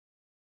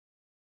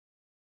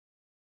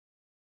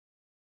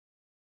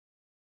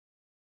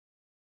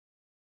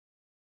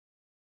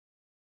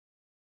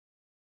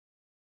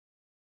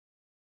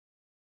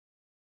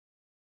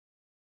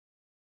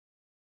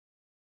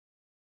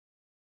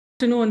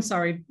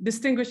afternoon,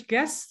 distinguished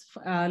guests,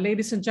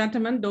 ladies and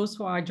gentlemen, those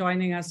who are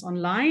joining us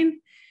online.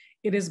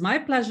 It is my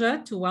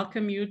pleasure to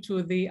welcome you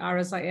to the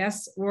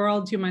RSIS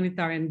World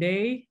Humanitarian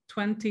Day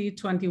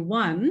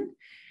 2021.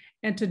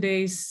 And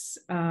today's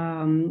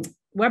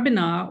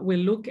webinar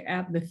will look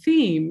at the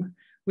theme,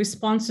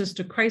 Responses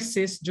to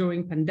Crisis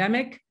During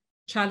Pandemic,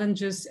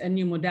 Challenges and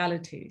New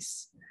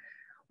Modalities.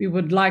 We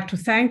would like to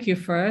thank you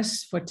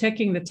first for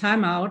taking the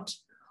time out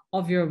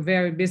of your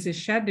very busy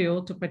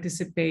schedule to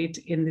participate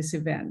in this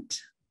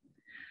event.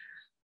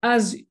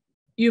 As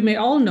you may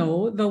all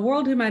know, the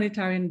World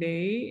Humanitarian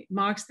Day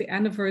marks the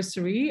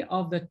anniversary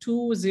of the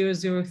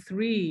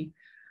 2003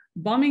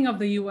 bombing of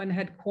the UN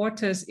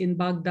headquarters in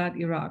Baghdad,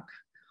 Iraq,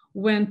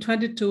 when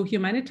 22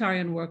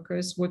 humanitarian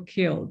workers were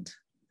killed.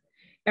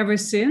 Ever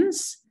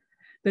since,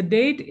 the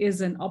date is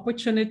an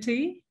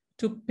opportunity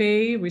to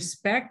pay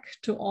respect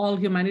to all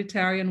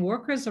humanitarian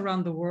workers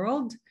around the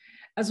world,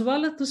 as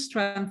well as to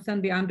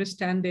strengthen the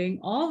understanding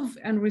of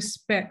and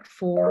respect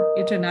for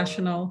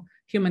international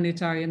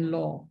humanitarian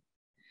law.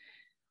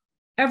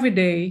 Every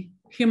day,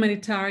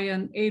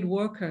 humanitarian aid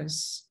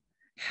workers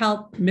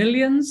help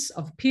millions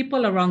of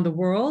people around the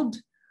world,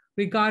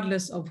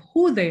 regardless of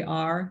who they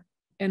are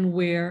and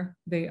where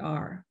they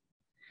are.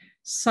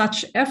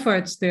 Such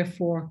efforts,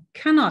 therefore,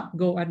 cannot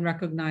go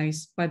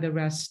unrecognized by the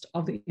rest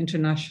of the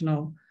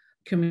international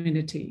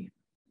community.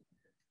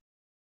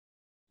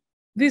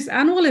 This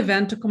annual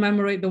event to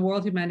commemorate the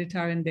World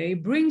Humanitarian Day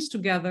brings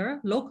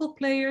together local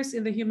players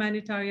in the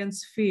humanitarian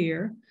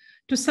sphere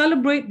to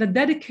celebrate the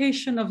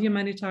dedication of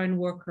humanitarian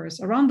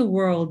workers around the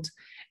world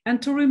and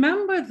to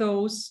remember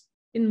those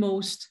in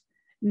most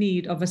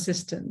need of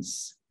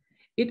assistance.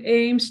 It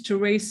aims to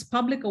raise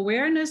public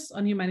awareness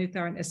on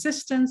humanitarian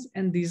assistance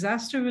and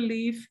disaster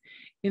relief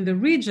in the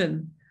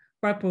region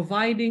by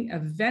providing a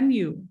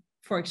venue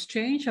for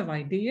exchange of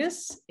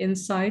ideas,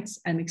 insights,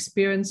 and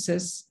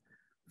experiences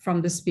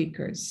from the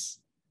speakers.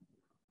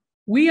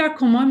 We are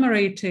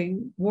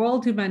commemorating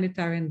World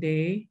Humanitarian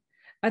Day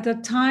at a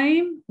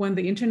time when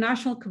the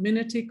international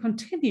community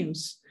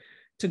continues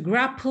to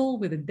grapple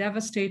with the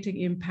devastating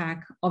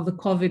impact of the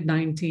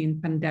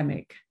COVID-19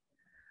 pandemic.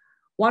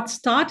 What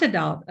started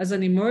out as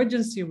an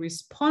emergency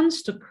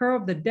response to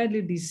curb the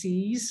deadly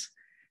disease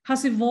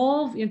has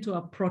evolved into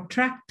a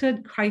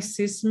protracted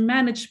crisis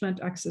management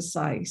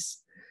exercise,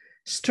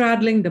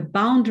 straddling the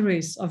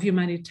boundaries of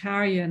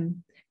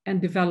humanitarian and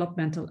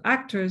developmental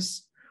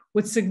actors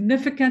with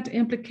significant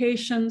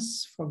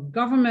implications for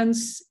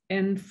governments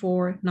and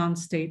for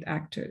non-state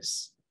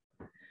actors.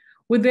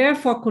 We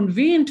therefore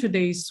convene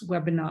today's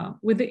webinar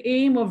with the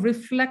aim of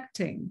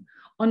reflecting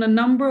on a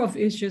number of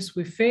issues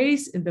we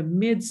face in the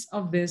midst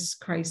of this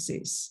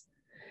crisis.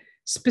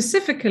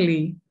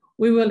 Specifically,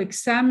 we will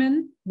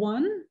examine,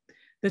 one,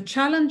 the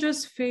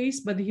challenges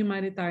faced by the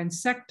humanitarian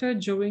sector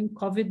during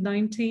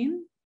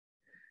COVID-19,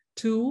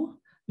 two,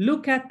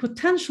 look at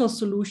potential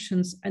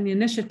solutions and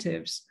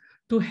initiatives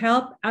to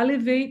help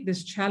alleviate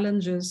these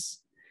challenges.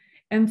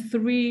 And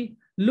three,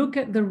 look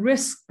at the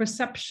risk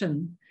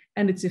perception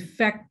and its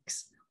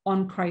effects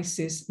on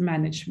crisis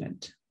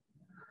management.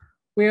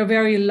 We are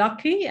very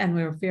lucky and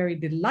we're very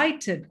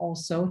delighted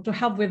also to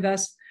have with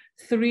us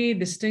three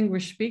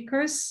distinguished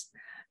speakers,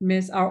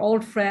 our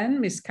old friend,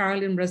 Ms.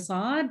 Caroline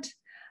Brazard,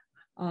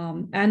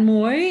 Anne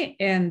Moy,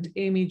 and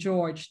Amy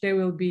George. They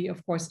will be,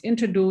 of course,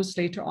 introduced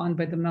later on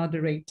by the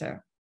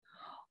moderator,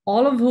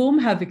 all of whom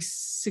have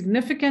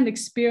significant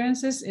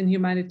experiences in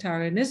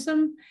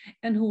humanitarianism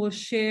and who will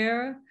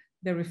share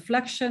their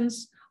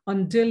reflections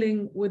on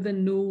dealing with the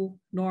new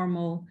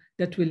normal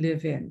that we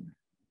live in.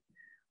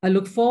 I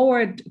look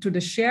forward to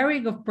the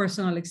sharing of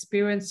personal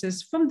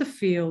experiences from the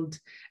field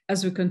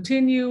as we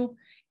continue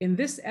in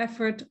this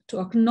effort to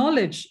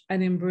acknowledge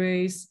and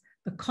embrace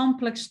the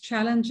complex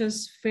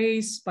challenges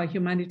faced by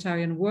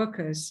humanitarian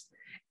workers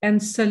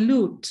and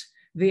salute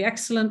the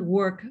excellent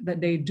work that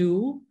they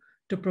do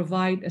to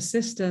provide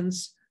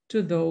assistance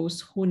to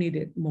those who need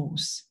it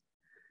most.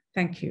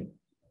 Thank you.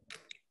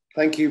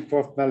 Thank you,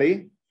 Prof.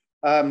 Melly.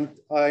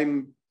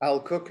 I'm Al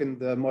Cook and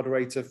the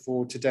moderator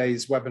for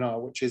today's webinar,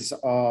 which is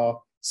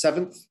our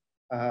 7th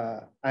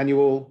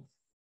annual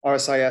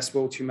RSIS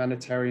World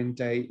Humanitarian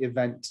Day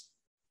event,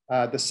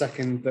 the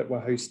second that we're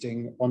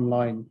hosting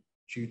online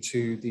due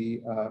to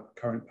the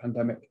current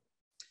pandemic.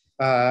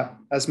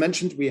 As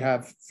mentioned, we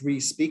have three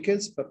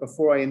speakers, but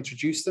before I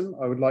introduce them,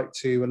 I would like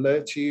to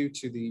alert you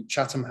to the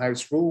Chatham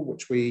House rule,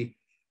 which we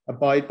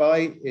abide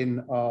by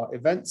in our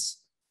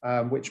events,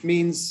 which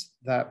means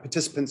that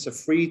participants are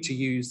free to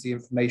use the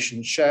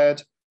information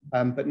shared,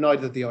 but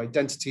neither the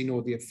identity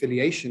nor the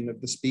affiliation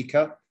of the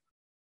speaker,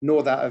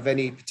 nor that of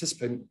any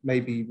participant may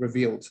be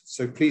revealed.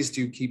 So please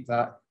do keep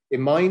that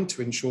in mind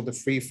to ensure the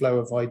free flow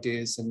of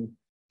ideas and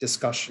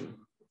discussion.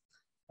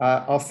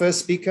 Our first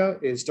speaker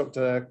is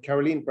Dr.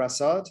 Caroline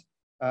Brazard,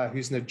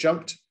 who's an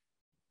adjunct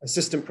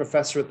assistant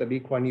professor at the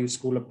Lee Kuan Yew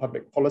School of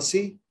Public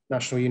Policy,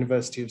 National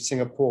University of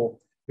Singapore,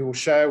 who will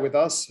share with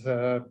us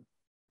her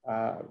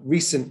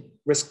recent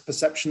risk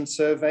perception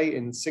survey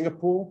in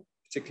Singapore,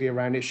 particularly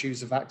around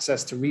issues of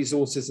access to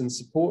resources and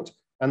support,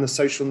 and the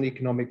social and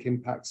economic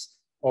impacts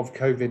of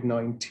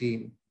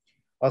COVID-19.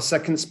 Our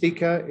second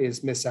speaker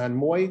is Miss Anne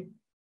Moy,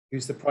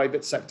 who's the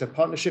Private Sector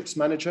Partnerships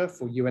Manager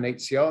for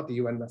UNHCR, the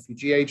UN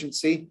Refugee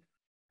Agency,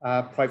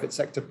 Private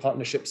Sector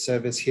Partnership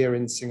Service here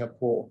in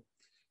Singapore.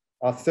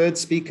 Our third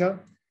speaker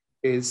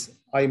is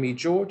Amy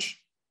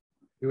George,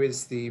 who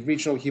is the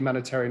Regional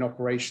Humanitarian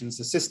Operations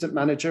Assistant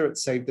Manager at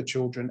Save the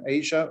Children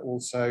Asia,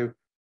 also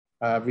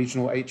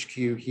Regional HQ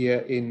here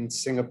in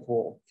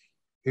Singapore,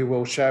 who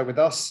will share with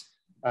us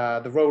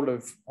the role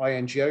of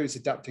INGOs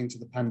adapting to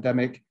the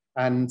pandemic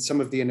and some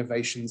of the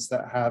innovations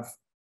that have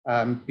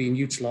been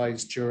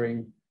utilized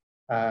during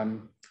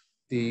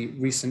the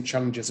recent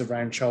challenges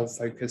around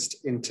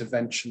child-focused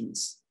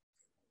interventions.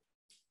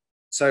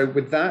 So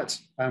with that,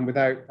 and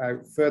without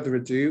further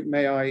ado,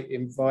 may I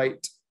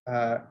invite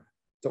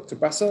Dr.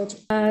 Brassard?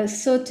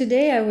 So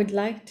today I would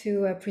like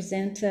to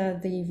present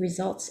the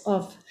results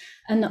of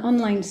an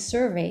online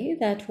survey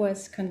that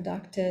was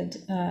conducted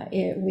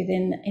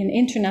within an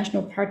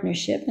international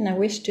partnership, and I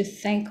wish to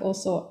thank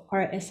also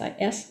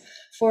RSIS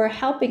for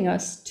helping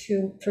us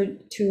to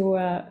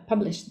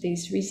publish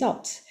these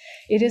results.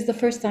 It is the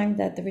first time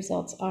that the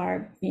results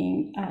are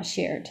being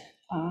shared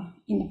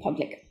in the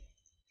public.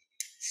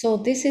 So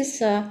this is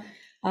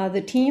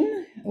the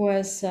team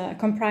was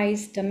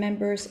comprised of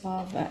members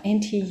of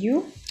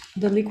NTU,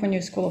 the Lee Kuan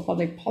Yew School of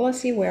Public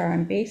Policy, where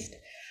I'm based,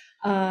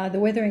 the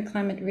Weather and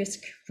Climate Risk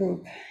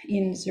Group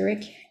in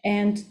Zurich,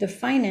 and the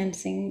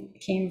financing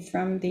came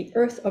from the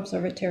Earth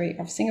Observatory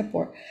of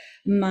Singapore.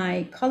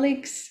 My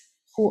colleagues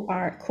who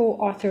are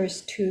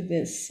co-authors to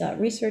this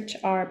research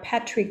are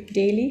Patrick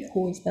Daly,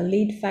 who is the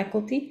lead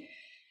faculty,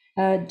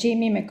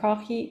 Jamie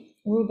McCaughey,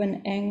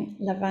 Ruben Eng,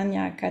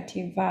 Lavanya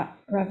Kativa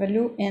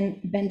Ravalu,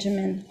 and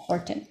Benjamin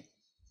Horton.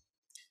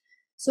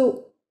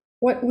 So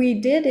what we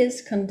did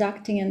is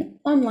conducting an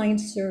online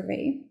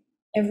survey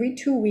every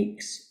 2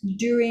 weeks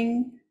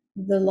during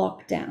the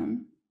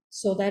lockdown.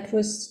 So that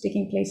was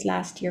taking place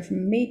last year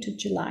from May to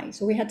July.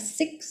 So we had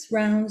 6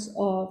 rounds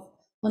of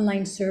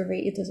online survey.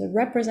 It is a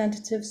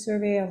representative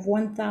survey of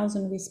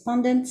 1,000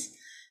 respondents.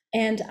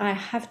 And I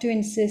have to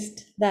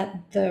insist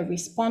that the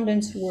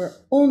respondents were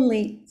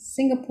only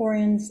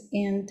Singaporeans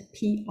and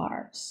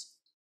PRs.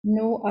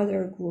 No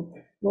other group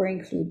were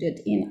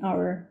included in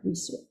our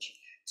research.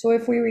 So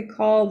if we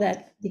recall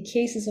that the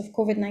cases of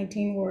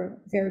COVID-19 were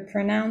very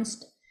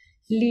pronounced,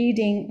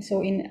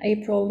 so in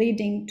April,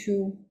 leading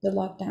to the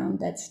lockdown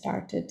that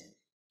started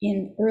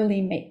in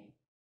early May.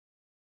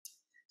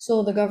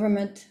 So the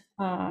government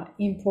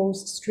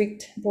imposed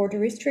strict border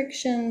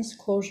restrictions,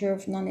 closure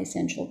of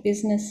non-essential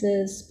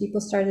businesses,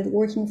 people started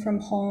working from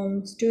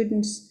home,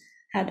 students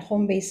had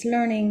home-based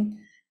learning,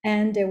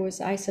 and there was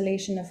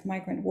isolation of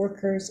migrant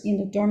workers in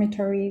the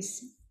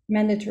dormitories,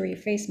 mandatory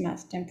face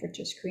mask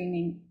temperature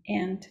screening,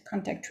 and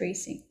contact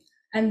tracing.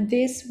 And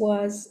this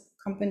was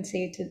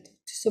compensated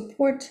to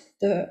support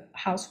the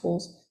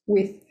households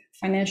with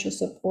financial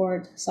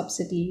support,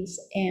 subsidies,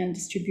 and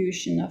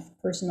distribution of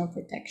personal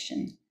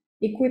protection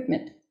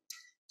equipment.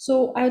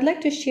 So I would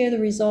like to share the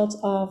results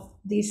of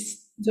the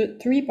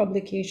 3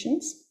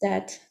 publications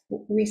that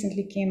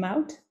recently came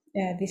out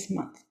this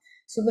month.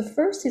 So the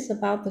first is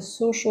about the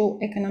social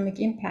economic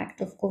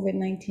impact of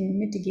COVID-19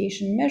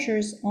 mitigation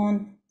measures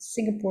on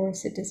Singapore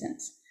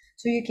citizens.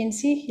 So you can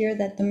see here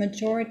that the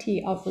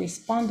majority of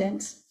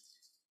respondents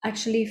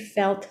actually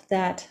felt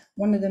that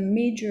one of the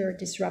major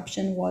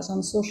disruption was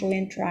on social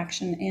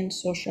interaction and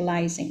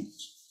socializing.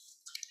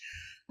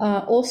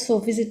 Also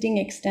visiting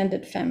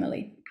extended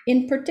family.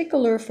 In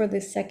particular, for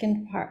the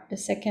second part,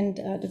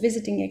 the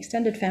visiting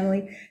extended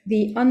family,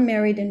 the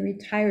unmarried and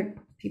retired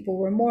people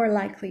were more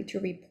likely to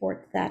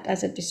report that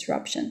as a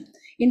disruption.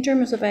 In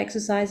terms of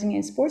exercising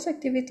and sports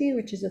activity,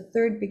 which is the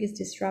 3rd biggest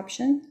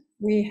disruption,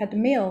 we had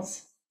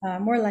males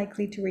more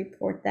likely to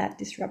report that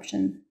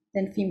disruption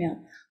than female.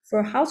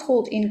 For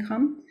household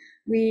income,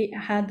 we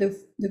had the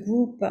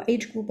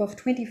age group of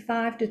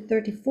 25 to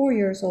 34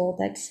 years old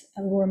that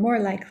were more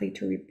likely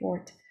to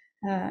report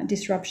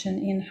disruption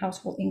in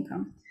household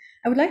income.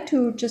 I would like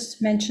to just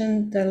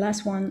mention the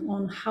last one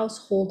on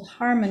household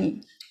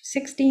harmony.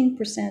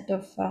 16%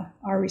 of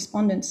our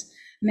respondents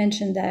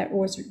mentioned that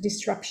was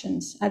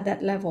disruptions at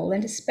that level,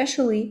 and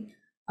especially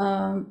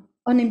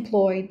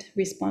unemployed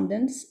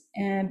respondents,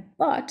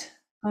 but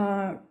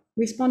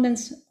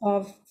respondents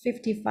of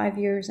 55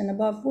 years and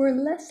above were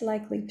less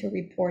likely to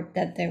report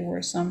that there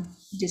were some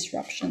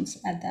disruptions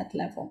at that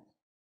level.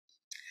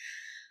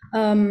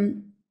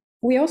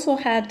 We also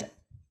had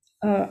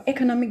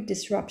economic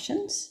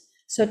disruptions,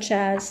 such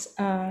as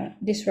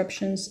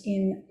disruptions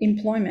in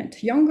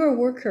employment. Younger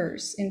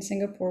workers in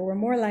Singapore were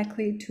more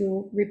likely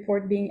to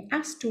report being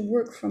asked to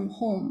work from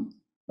home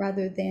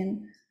rather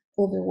than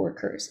older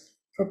workers,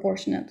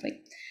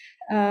 proportionately.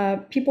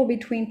 People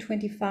between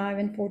 25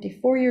 and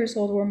 44 years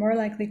old were more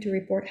likely to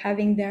report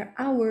having their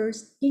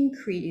hours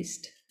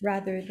increased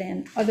rather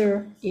than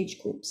other age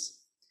groups.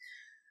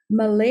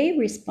 Malay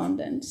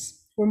respondents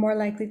were more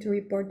likely to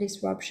report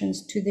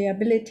disruptions to the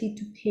ability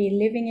to pay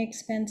living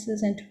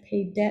expenses and to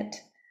pay debt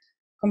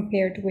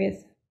compared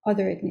with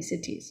other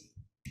ethnicities.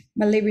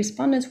 Malay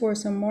respondents were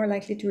also more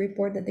likely to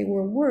report that they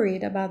were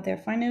worried about their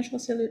financial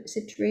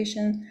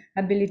situation,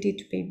 ability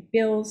to pay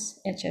bills,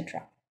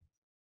 etc.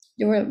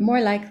 They were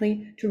more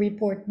likely to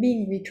report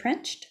being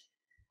retrenched,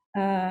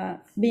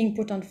 being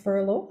put on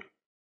furlough,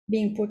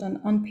 being put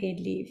on unpaid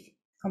leave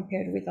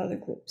compared with other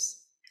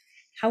groups.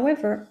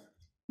 However,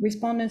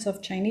 respondents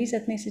of Chinese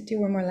ethnicity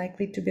were more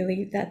likely to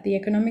believe that the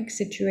economic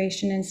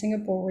situation in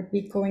Singapore would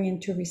be going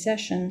into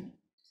recession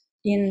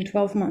in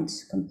 12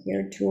 months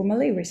compared to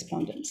Malay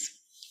respondents.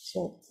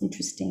 So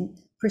interesting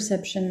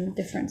perception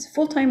difference.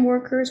 Full-time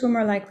workers were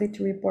more likely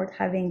to report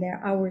having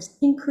their hours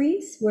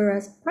increase,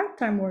 whereas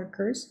part-time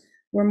workers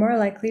were more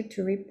likely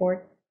to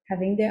report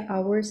having their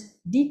hours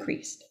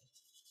decreased.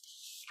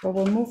 So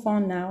we'll move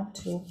on now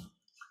to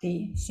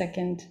the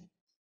second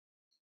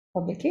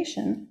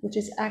publication, which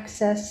is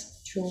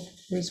access to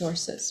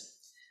resources.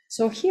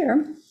 So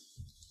here,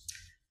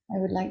 I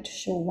would like to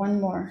show one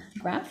more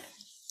graph.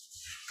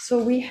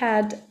 So we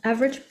had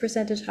average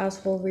percentage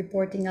household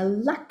reporting a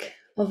lack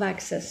of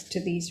access to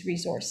these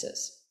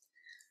resources.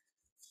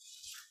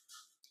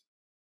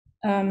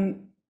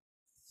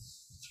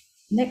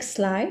 Next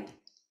slide.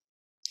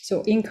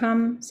 So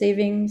income,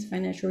 savings,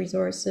 financial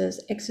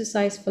resources,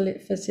 exercise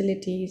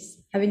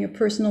facilities, having a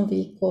personal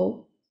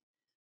vehicle,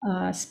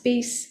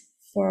 space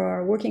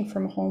for working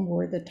from home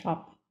were the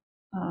top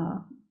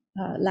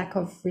lack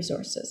of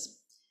resources.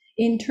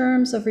 In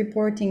terms of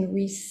reporting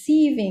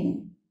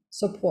receiving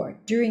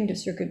support during the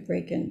circuit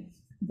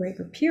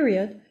breaker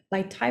period,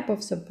 by type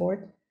of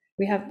support,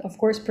 we have, of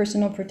course,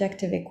 personal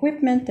protective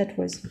equipment that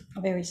was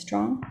very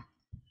strong,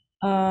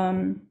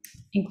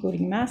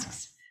 including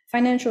masks,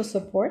 financial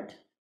support,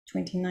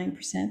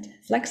 29%,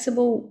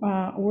 flexible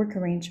work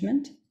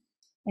arrangement,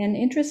 and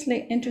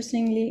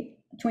interestingly,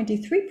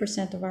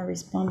 23% of our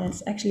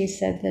respondents actually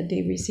said that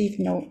they received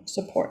no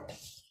support.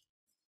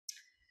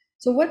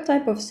 So what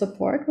type of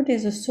support? What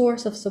is the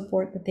source of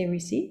support that they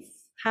receive?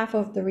 Half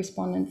of the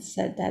respondents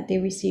said that they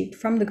received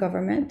from the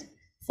government,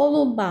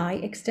 followed by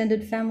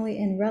extended family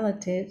and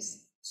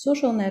relatives,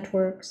 social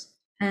networks,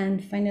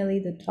 and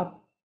finally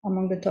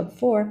among the top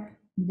four,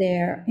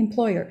 their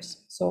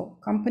employers. So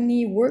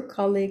company, work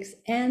colleagues,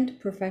 and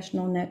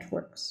professional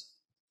networks,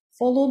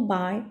 followed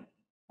by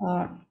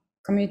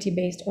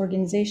community-based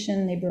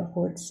organization,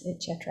 neighborhoods,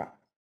 etc.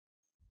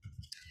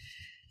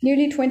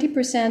 Nearly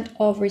 20%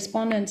 of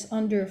respondents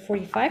under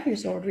 45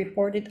 years old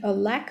reported a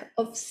lack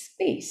of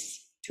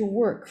space to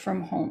work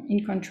from home,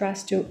 in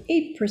contrast to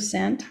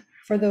 8%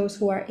 for those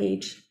who are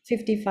aged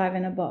 55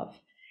 and above.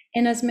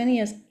 And as many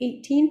as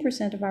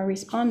 18% of our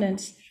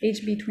respondents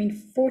aged between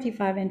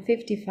 45 and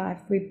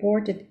 55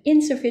 reported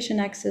insufficient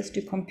access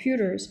to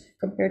computers,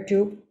 compared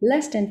to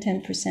less than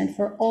 10%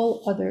 for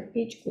all other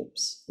age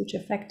groups, which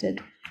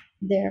affected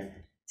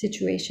their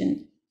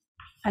situation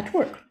at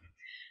work.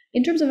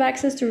 In terms of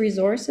access to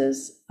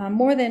resources,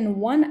 more than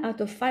 1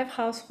 out of 5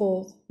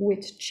 households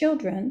with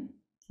children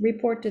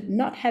reported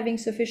not having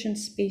sufficient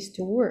space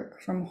to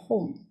work from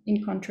home,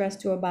 in contrast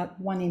to about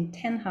 1 in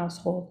 10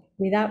 households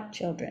without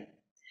children.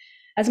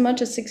 As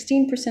much as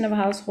 16% of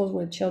households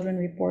with children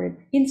reported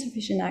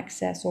insufficient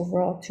access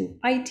overall to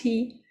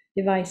IT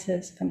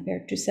devices,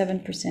 compared to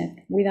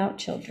 7% without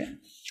children.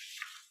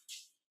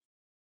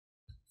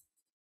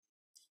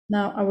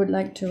 Now I would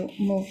like to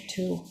move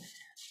to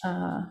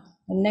the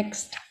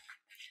next,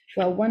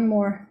 one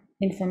more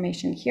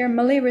information here.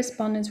 Malay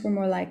respondents were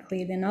more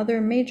likely than other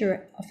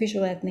major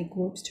official ethnic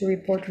groups to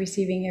report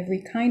receiving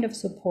every kind of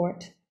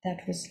support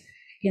that was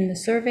in the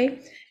survey,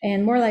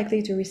 and more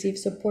likely to receive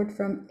support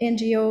from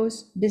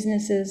NGOs,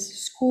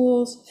 businesses,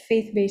 schools,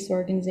 faith-based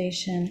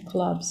organizations,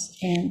 clubs,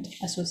 and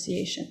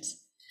associations.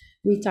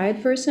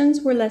 Retired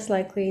persons were less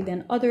likely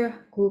than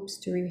other groups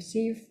to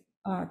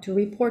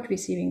report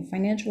receiving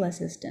financial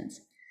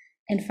assistance.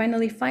 And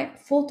finally,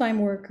 full-time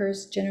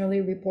workers generally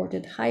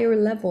reported higher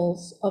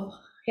levels of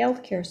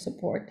healthcare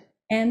support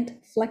and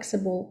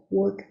flexible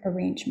work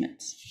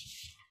arrangements.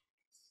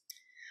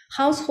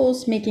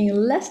 Households making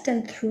less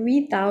than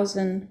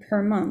 3,000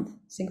 per month,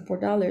 Singapore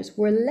dollars,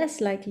 were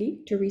less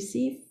likely to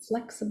receive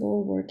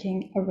flexible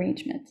working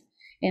arrangements.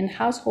 And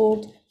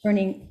households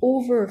earning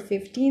over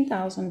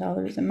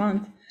 $15,000 a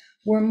month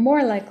were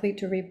more likely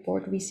to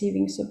report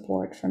receiving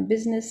support from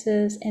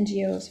businesses,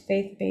 NGOs,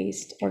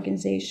 faith-based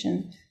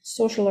organizations,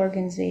 social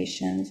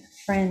organizations,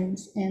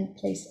 friends, and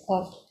place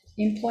of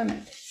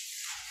employment.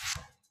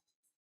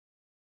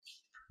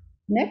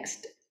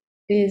 Next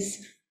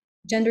is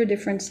gender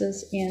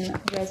differences in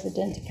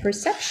resident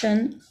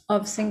perception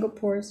of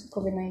Singapore's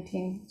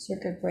COVID-19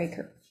 circuit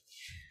breaker.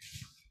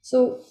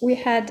 So we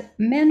had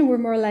men were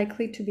more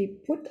likely to be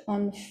put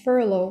on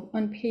furlough,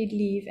 unpaid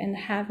leave, and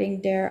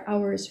having their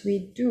hours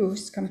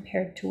reduced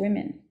compared to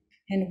women.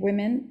 And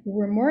women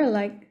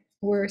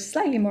were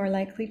slightly more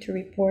likely to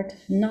report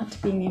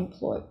not being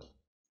employed.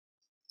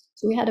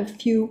 So we had a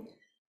few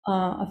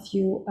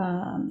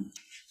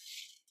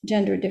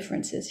gender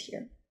differences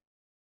here,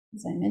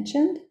 as I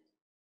mentioned.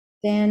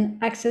 Then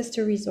access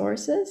to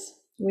resources.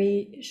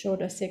 we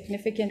showed a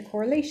significant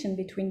correlation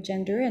between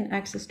gender and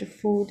access to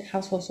food,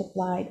 household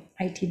supplied,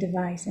 IT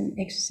device, and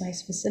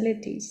exercise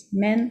facilities.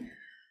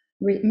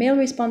 Male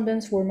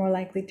respondents were more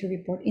likely to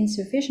report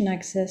insufficient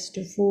access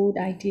to food,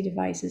 IT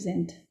devices,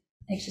 and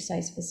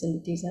exercise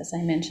facilities, as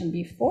I mentioned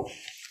before.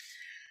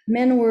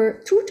 Men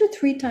were 2 to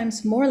 3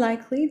 times more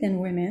likely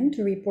than women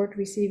to report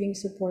receiving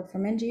support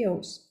from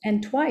NGOs,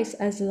 and twice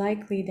as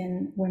likely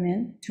than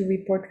women to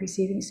report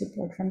receiving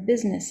support from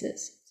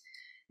businesses.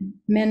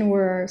 Men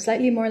were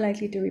slightly more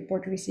likely to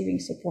report receiving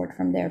support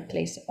from their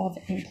place of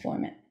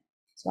employment.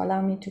 So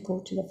allow me to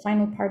go to the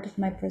final part of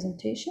my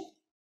presentation,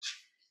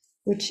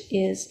 which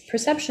is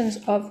perceptions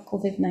of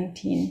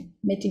COVID-19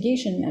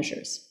 mitigation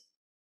measures.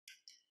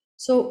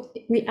 So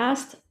we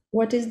asked,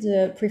 what is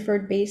the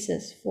preferred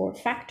basis for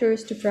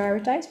factors to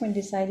prioritize when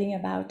deciding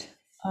about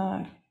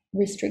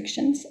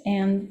restrictions?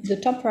 And the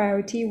top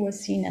priority was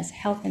seen as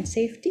health and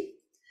safety.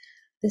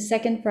 The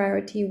second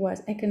priority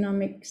was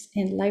economics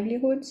and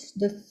livelihoods.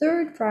 The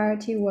third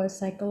priority was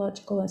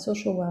psychological and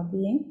social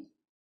well-being.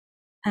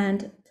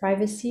 And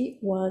privacy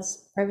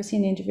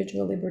and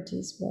individual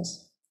liberties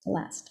was the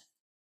last.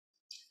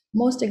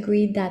 Most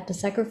agreed that the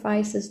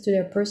sacrifices to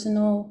their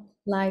personal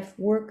life,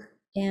 work,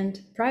 and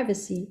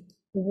privacy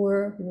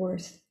were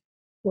worth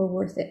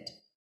it.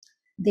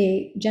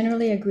 They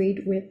generally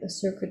agreed with the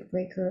circuit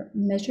breaker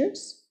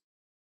measures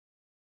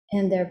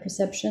and their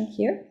perception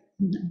here.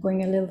 I'm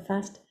going a little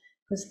fast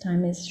because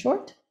time is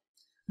short.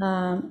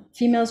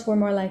 Females were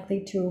more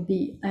likely to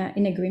be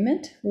in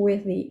agreement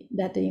with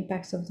that the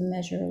impacts of the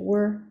measure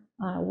were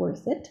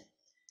worth it.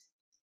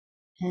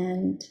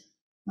 And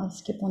I'll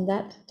skip on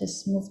that,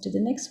 just move to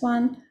the next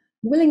one.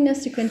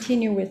 Willingness to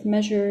continue with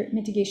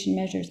mitigation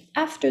measures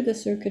after the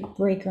circuit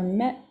breaker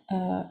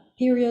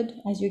period.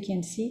 As you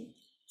can see,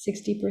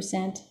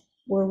 60%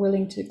 were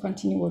willing to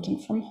continue working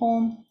from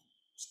home,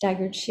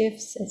 staggered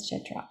shifts,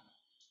 etc.,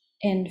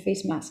 and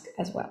face mask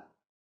as well.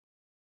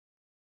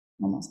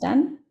 Almost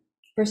done.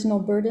 Personal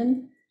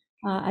burden,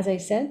 as I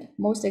said,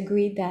 most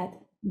agreed that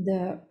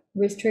the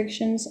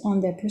restrictions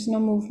on their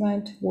personal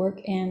movement, work,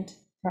 and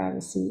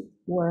privacy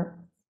were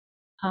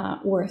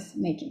worth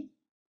making.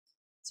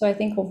 So I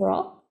think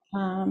overall,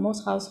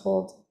 most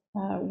households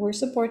were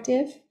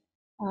supportive,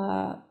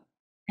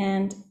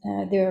 and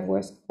there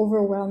was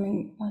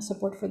overwhelming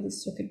support for the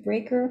circuit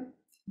breaker.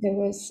 There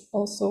was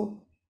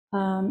also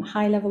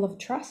high level of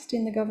trust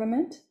in the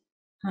government,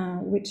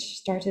 which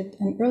started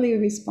an early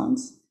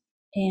response,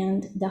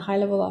 and the high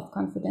level of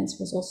confidence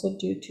was also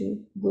due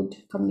to good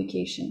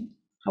communication.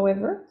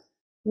 However,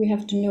 we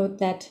have to note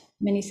that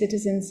many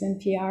citizens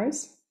and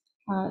PRs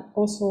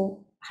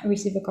also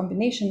receive a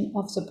combination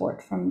of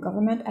support from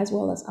government as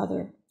well as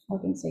other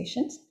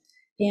organizations.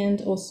 And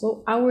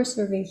also our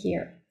survey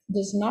here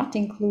does not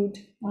include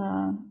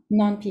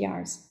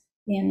non-PRs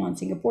and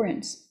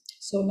non-Singaporeans.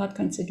 So not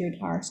considered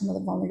are some of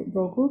the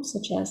vulnerable groups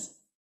such as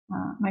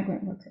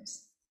migrant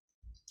workers.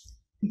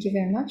 Thank you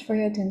very much for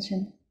your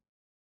attention.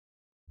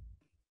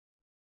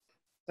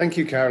 Thank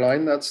you,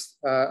 Caroline. That's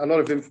a lot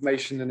of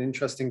information and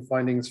interesting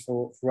findings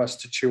for us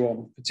to chew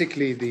on,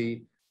 particularly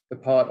the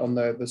part on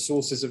the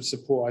sources of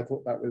support. I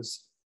thought that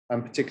was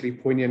particularly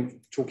poignant,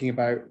 talking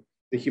about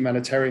the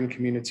humanitarian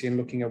community and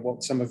looking at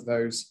what some of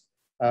those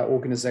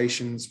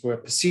organizations were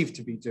perceived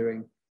to be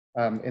doing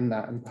in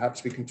that. And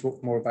perhaps we can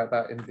talk more about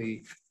that in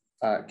the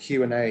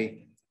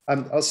Q&A.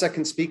 Our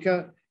second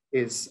speaker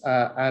is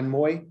Anne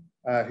Moy,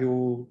 who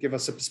will give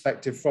us a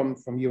perspective from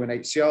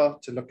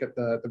UNHCR to look at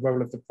the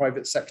role of the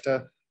private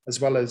sector, as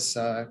well as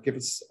give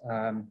us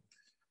an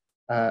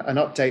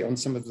update on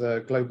some of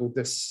the global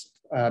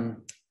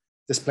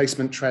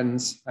displacement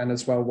trends, and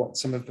as well what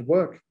some of the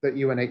work that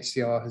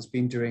UNHCR has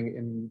been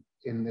doing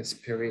in this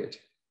period.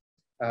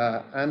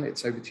 Anne,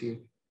 it's over to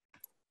you.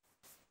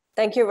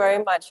 Thank you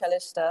very much,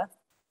 Alistair.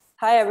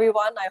 Hi,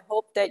 everyone. I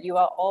hope that you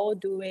are all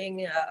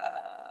doing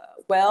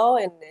well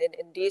in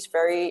these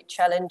very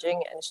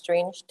challenging and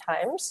strange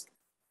times.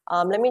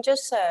 Let me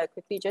just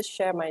quickly just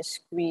share my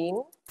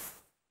screen.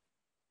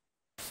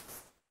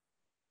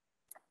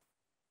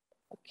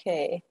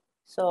 Okay,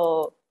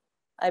 so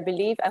I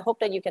hope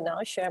that you can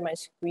now share my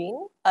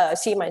screen,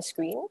 see my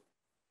screen.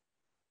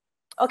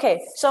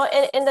 Okay, so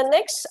in the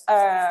next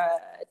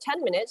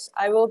 10 minutes,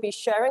 I will be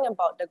sharing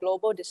about the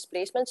global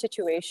displacement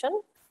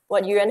situation,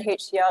 what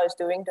UNHCR is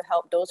doing to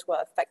help those who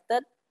are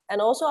affected,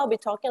 and also I'll be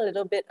talking a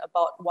little bit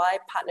about why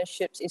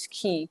partnerships is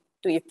key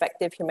to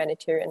effective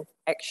humanitarian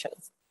action.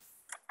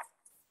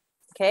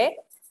 Okay,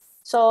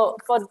 so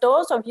for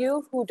those of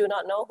you who do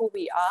not know who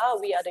we are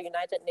the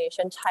United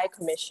Nations High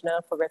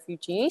Commissioner for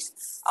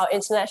Refugees. Our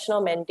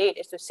international mandate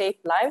is to save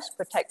lives,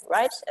 protect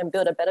rights, and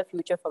build a better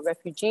future for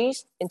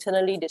refugees,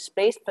 internally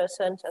displaced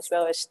persons, as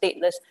well as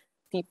stateless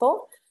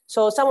people.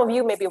 So some of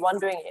you may be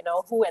wondering,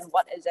 who and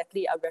what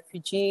exactly are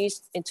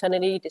refugees,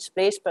 internally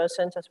displaced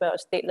persons, as well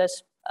as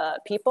stateless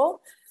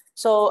people.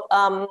 So,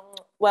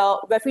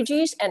 well,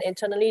 refugees and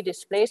internally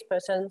displaced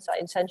persons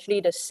are essentially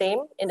the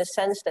same in the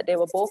sense that they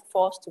were both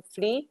forced to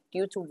flee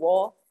due to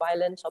war,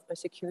 violence, or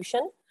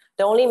persecution.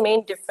 The only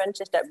main difference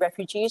is that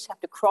refugees have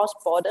to cross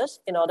borders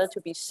in order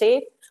to be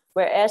safe,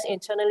 whereas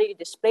internally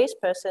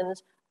displaced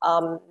persons,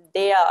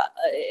 they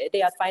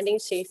are finding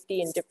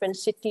safety in different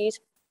cities,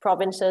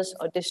 provinces,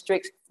 or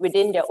districts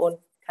within their own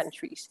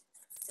countries.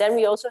 Then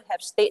we also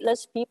have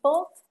stateless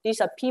people. These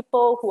are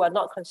people who are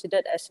not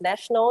considered as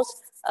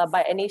nationals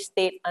by any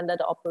state under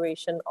the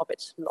operation of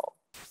its law.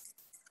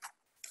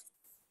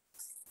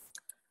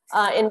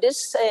 In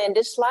this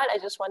slide, I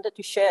just wanted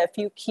to share a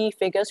few key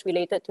figures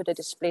related to the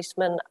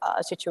displacement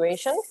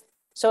situation.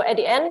 So at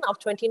the end of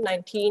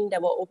 2019, there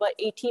were over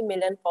 80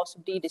 million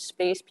forcibly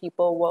displaced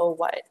people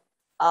worldwide.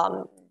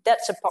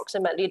 That's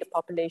approximately the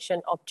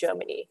population of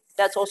Germany.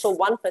 That's also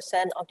 1%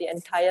 of the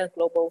entire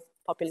global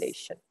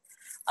population.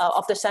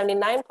 Of the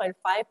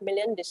 79.5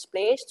 million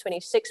displaced,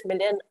 26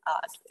 million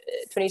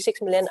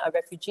are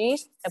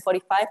refugees and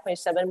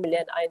 45.7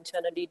 million are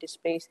internally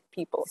displaced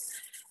people.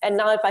 And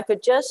now if I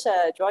could just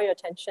draw your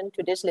attention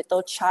to this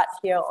little chart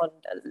here on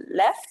the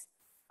left,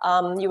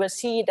 you will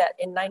see that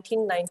in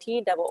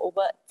 1990, there were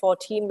over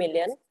 40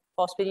 million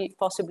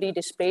possibly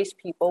displaced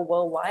people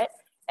worldwide.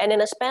 And in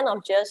a span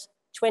of just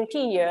 20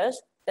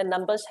 years, the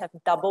numbers have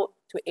doubled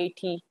to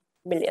 80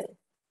 million.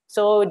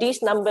 So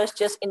these numbers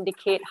just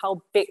indicate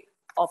how big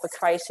of a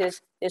crisis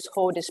this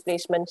whole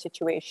displacement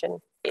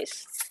situation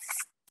is.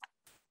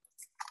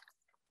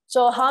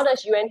 So how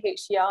does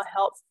UNHCR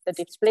help the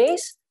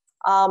displaced?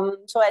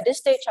 So at this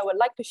stage, I would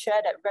like to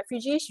share that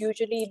refugees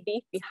usually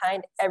leave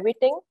behind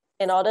everything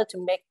in order to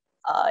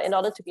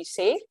be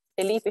safe.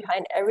 They leave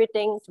behind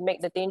everything to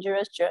make the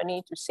dangerous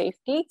journey to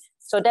safety.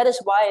 So that is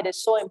why it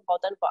is so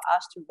important for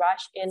us to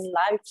rush in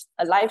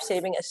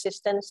life-saving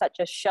assistance such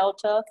as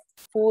shelter,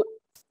 food,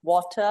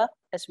 water,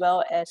 as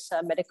well as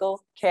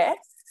medical care.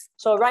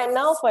 So right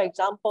now, for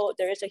example,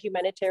 there is a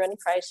humanitarian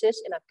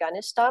crisis in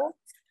Afghanistan.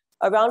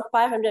 Around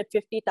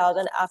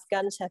 550,000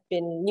 Afghans have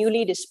been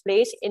newly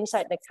displaced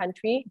inside the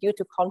country due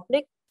to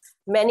conflict.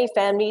 Many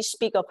families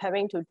speak of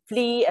having to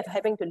flee, of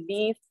having to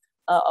leave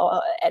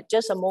at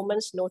just a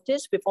moment's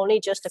notice with only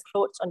just the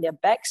clothes on their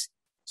backs.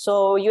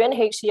 So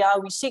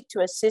UNHCR, we seek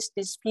to assist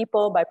these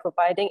people by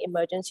providing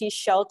emergency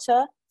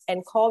shelter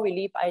and core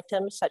relief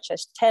items such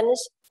as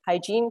tents,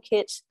 hygiene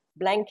kits,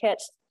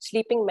 blankets,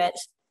 sleeping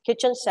mats,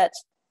 kitchen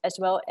sets, as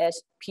well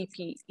as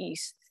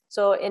PPEs.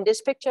 So in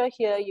this picture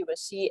here, you will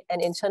see an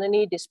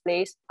internally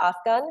displaced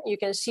Afghan. You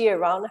can see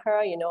around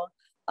her,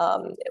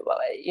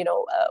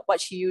 what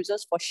she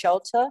uses for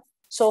shelter.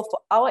 So for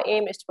our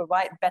aim is to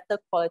provide better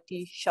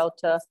quality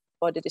shelter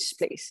for the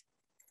displaced.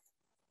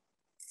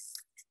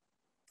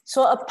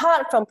 So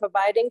apart from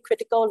providing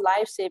critical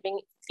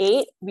life-saving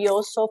aid, we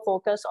also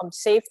focus on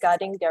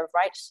safeguarding their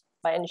rights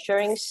by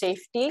ensuring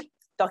safety,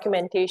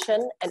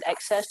 documentation, and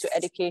access to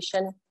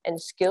education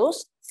and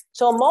skills.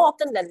 So more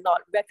often than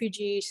not,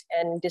 refugees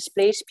and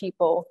displaced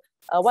people,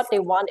 what they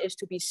want is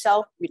to be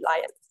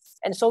self-reliant.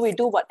 And so we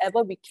do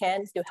whatever we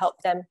can to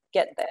help them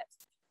get there.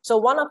 So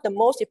one of the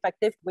most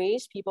effective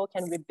ways people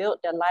can rebuild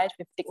their lives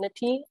with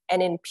dignity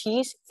and in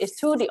peace is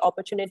through the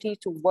opportunity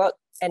to work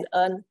and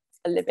earn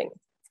a living.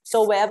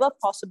 So wherever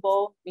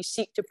possible, we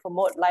seek to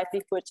promote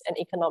livelihoods and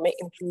economic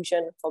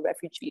inclusion for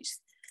refugees.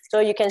 So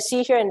you can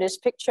see here in this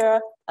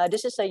picture,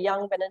 this is a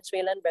young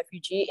Venezuelan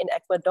refugee in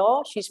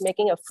Ecuador. She's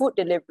making a food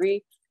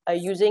delivery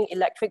using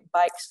electric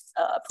bikes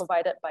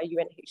provided by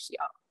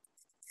UNHCR.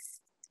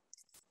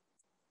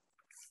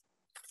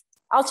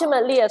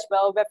 Ultimately as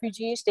well,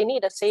 refugees, they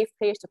need a safe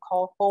place to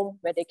call home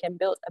where they can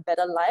build a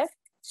better life.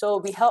 So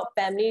we help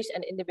families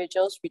and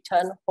individuals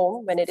return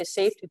home when it is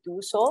safe to do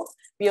so.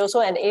 We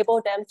also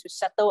enable them to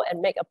settle and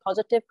make a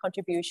positive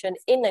contribution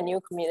in a new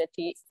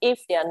community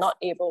if they are not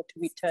able to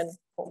return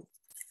home.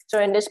 So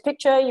in this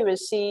picture, you will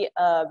see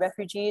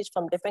refugees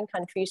from different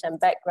countries and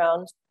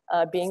backgrounds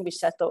being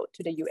resettled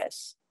to the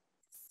US.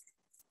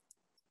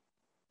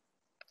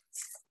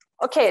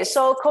 Okay,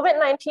 so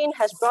COVID-19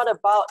 has brought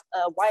about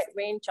a wide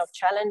range of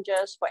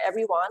challenges for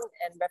everyone,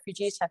 and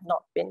refugees have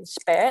not been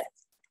spared.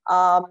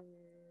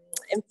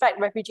 In fact,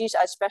 refugees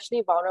are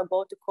especially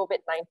vulnerable to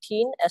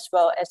COVID-19 as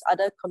well as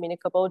other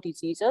communicable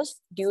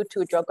diseases due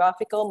to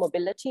geographical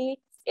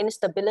mobility,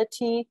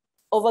 instability,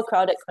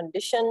 overcrowded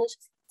conditions,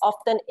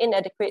 often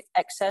inadequate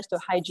access to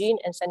hygiene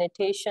and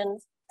sanitation,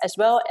 as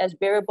well as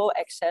variable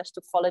access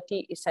to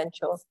quality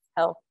essential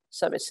health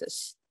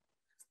services.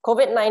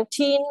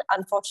 COVID-19,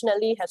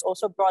 unfortunately, has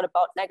also brought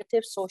about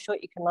negative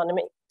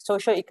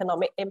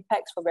socio-economic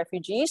impacts for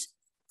refugees,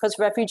 because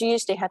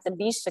refugees, they have the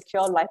least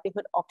secure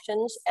livelihood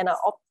options and are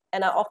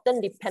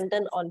often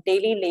dependent on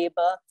daily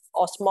labor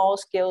or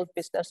small-scale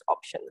business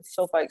options.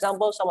 So for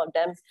example, some of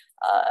them,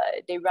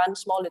 they run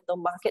small little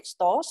market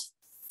stores.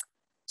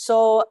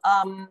 So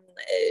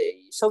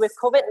with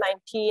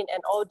COVID-19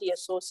 and all the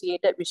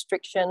associated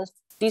restrictions,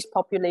 these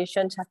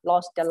populations have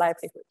lost their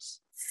livelihoods.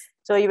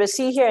 So you will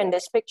see here in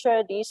this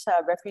picture, these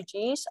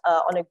refugees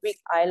on a Greek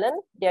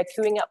island. They are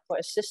queuing up for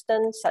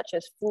assistance such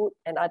as food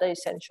and other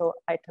essential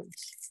items.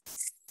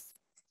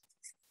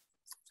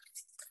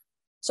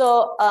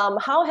 So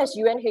how has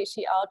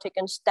UNHCR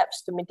taken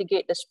steps to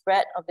mitigate the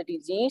spread of the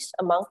disease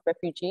among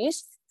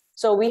refugees?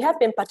 So we have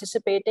been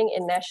participating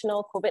in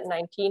national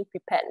COVID-19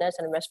 preparedness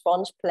and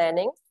response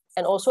planning,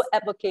 and also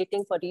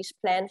advocating for these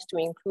plans to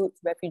include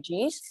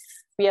refugees.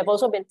 We have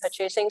also been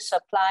purchasing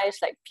supplies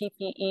like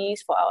PPEs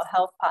for our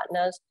health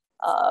partners,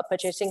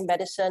 purchasing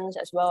medicines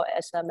as well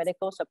as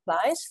medical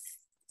supplies.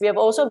 We have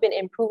also been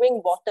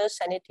improving water,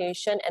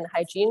 sanitation, and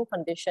hygiene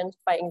conditions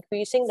by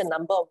increasing the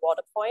number of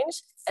water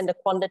points and the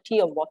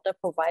quantity of water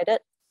provided,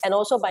 and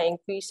also by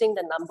increasing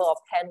the number of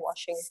hand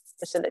washing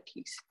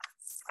facilities.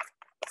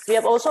 We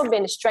have also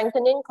been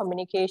strengthening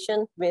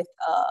communication with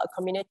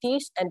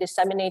communities and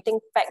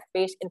disseminating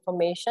fact-based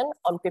information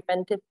on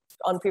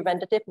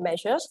preventative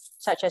measures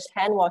such as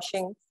hand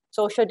washing,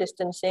 social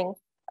distancing,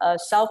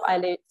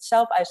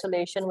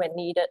 self-isolation when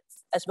needed,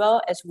 as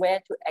well as where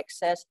to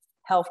access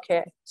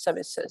healthcare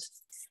services.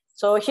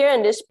 So here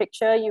in this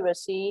picture, you will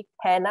see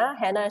Hannah.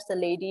 Hannah is the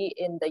lady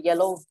in the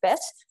yellow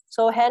vest.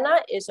 So Hannah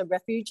is a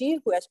refugee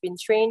who has been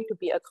trained to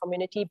be a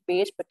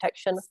community-based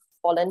protection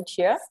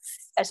volunteer.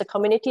 As a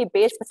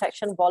community-based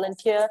protection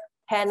volunteer,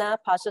 Hannah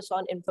passes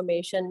on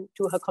information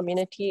to her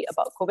community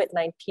about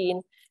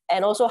COVID-19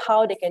 and also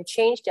how they can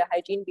change their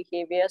hygiene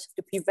behaviors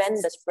to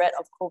prevent the spread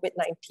of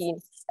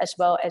COVID-19 as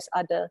well as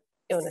other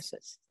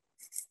illnesses.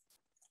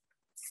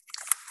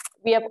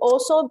 We have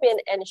also been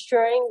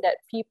ensuring that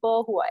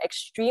people who are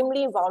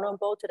extremely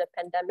vulnerable to the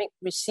pandemic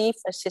receive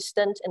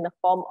assistance in the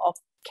form of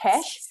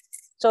cash.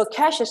 So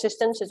cash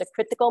assistance is a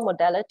critical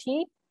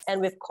modality,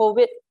 and with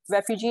COVID,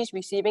 refugees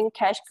receiving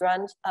cash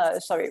grants,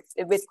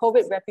 with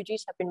COVID,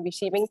 refugees have been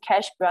receiving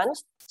cash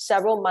grants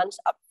several months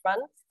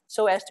upfront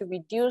so as to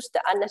reduce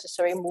the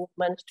unnecessary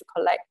movement to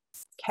collect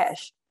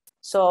cash.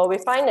 So we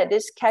find that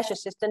this cash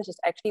assistance is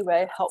actually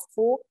very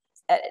helpful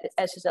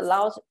as it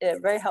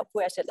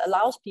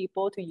allows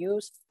people to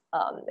use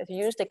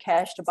the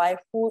cash to buy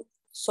food,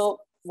 soap,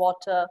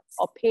 water,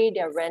 or pay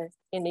their rent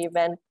in the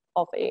event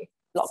of a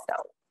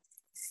lockdown.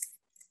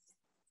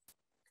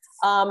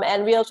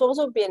 And we have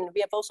also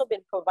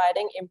been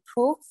providing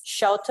improved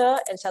shelter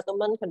and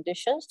settlement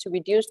conditions to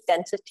reduce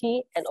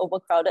density and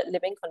overcrowded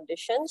living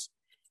conditions.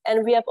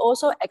 And we have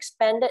also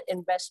expanded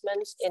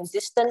investments in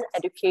distant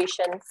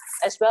education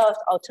as well as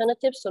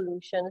alternative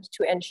solutions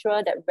to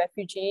ensure that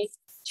refugee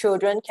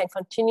children can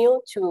continue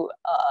to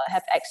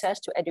have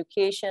access to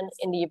education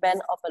in the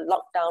event of a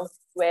lockdown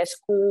where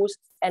schools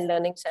and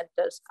learning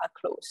centers are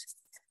closed.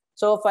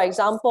 So for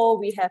example,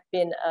 we have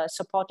been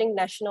supporting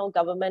national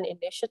government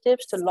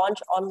initiatives to launch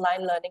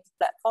online learning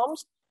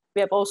platforms. We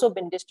have also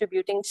been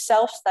distributing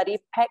self-study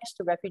packs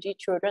to refugee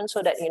children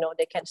so that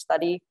they can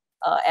study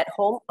at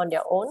home on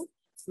their own.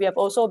 We have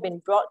also been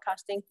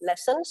broadcasting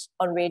lessons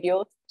on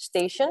radio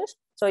stations.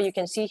 So you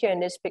can see here in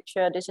this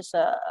picture, this is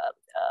a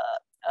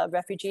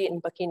refugee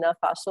in Burkina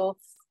Faso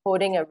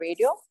holding a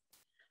radio.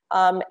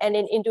 And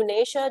in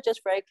Indonesia,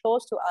 just very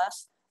close to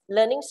us,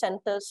 learning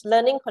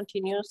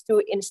continues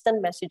through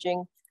instant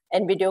messaging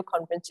and video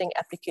conferencing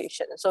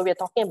applications. So we're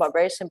talking about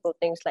very simple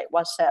things like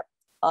WhatsApp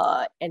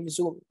and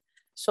Zoom.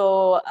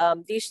 So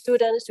these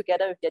students,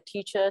 together with their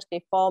teachers,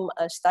 they form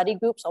study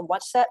groups on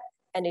WhatsApp,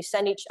 and they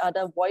send each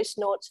other voice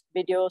notes,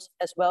 videos,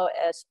 as well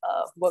as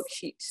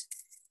worksheets.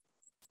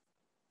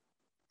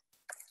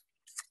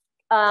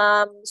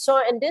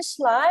 So in this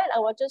slide,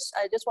 I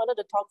just wanted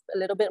to talk a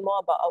little bit more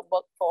about our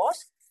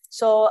workforce.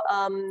 So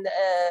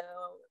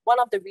one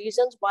of the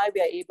reasons why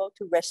we are able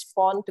to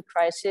respond to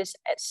crisis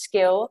at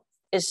scale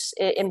is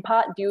in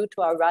part due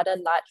to our rather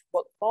large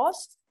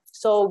workforce.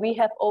 So we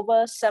have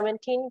over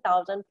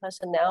 17,000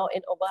 personnel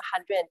in over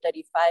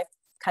 135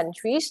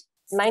 countries.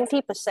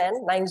 90%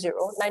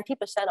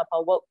 of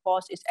our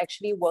workforce is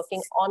actually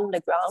working on the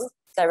ground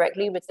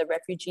directly with the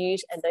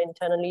refugees and the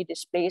internally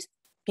displaced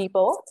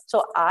people.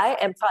 So I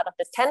am part of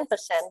the 10%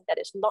 that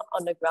is not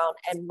on the ground,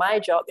 and my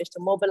job is to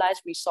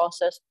mobilize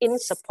resources in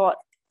support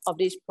of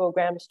these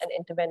programs and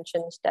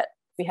interventions that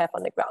we have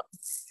on the ground.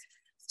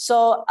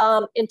 So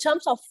in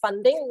terms of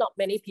funding, not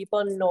many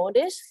people know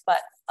this,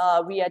 but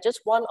we are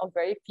just one of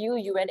very few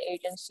UN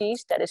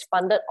agencies that is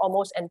funded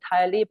almost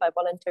entirely by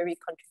voluntary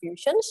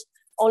contributions.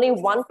 Only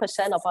 1%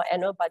 of our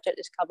annual budget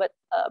is covered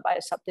by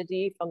a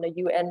subsidy from the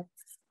UN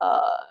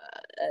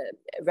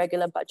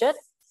regular budget,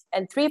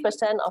 and 3%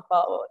 of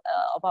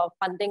our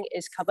funding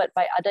is covered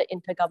by other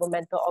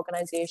intergovernmental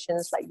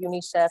organizations like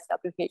UNICEF,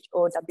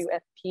 WHO,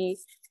 WFP,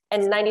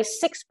 and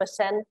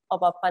 96%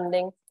 of our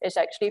funding is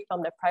actually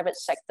from the private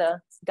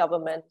sector,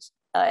 governments,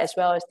 as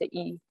well as the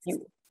EU,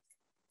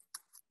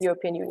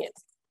 European Union.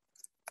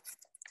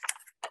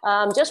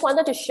 Just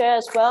wanted to share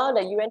as well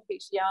that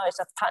UNHCR is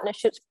a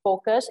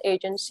partnerships-focused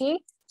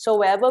agency. So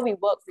wherever we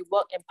work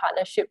in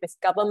partnership with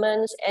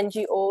governments,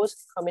 NGOs,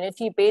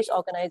 community-based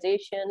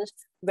organizations,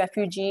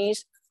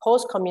 refugees,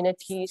 host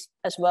communities,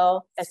 as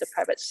well as the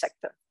private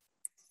sector.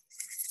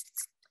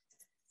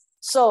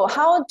 So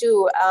how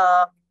do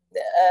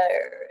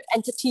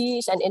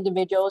entities and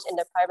individuals in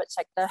the private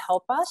sector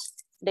help us?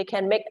 They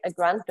can make a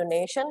grant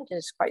donation, which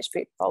is quite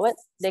straightforward.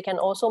 They can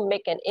also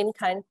make an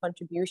in-kind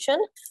contribution.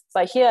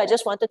 But here I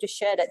just wanted to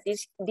share that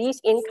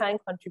these in-kind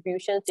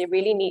contributions, they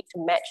really need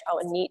to match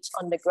our needs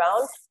on the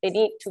ground. They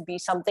need to be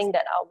something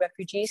that our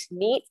refugees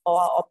need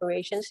or our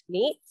operations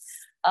need.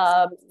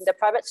 The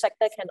private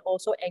sector can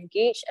also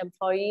engage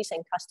employees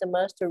and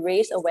customers to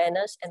raise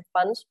awareness and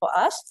funds for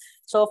us.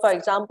 So for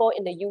example,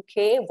 in the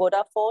UK,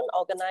 Vodafone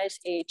organized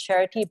a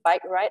charity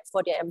bike ride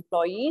for their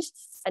employees,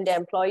 and their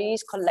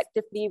employees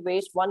collectively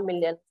raised 1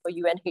 million for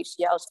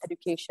UNHCR's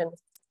education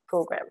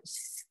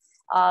programs.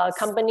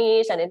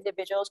 Companies and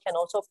individuals can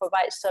also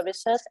provide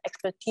services,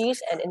 expertise,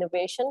 and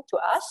innovation to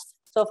us.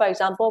 So for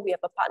example, we have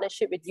a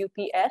partnership with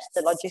UPS,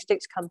 the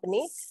logistics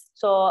company.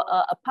 So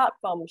apart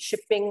from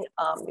shipping,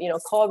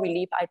 core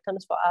relief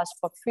items for us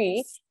for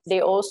free,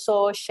 they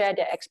also share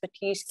their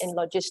expertise in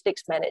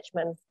logistics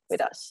management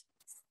with us.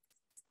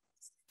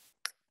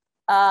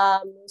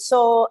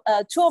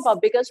 Two of our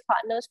biggest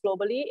partners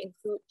globally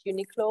include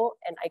Uniqlo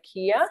and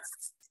IKEA.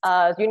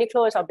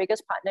 Uniqlo is our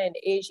biggest partner in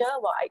Asia,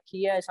 while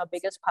IKEA is our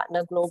biggest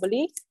partner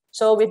globally.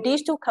 So with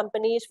these two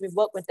companies, we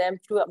work with them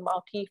through a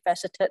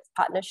multifaceted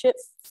partnership.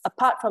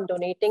 Apart from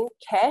donating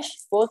cash,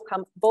 both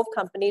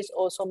companies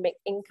also make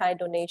in-kind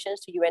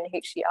donations to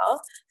UNHCR.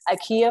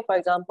 IKEA, for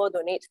example,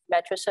 donates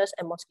mattresses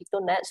and mosquito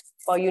nets,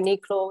 while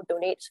Uniqlo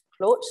donates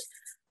clothes.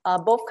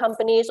 Both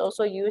companies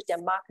also use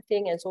their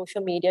marketing and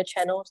social media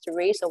channels to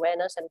raise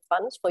awareness and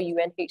funds for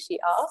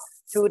UNHCR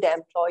through their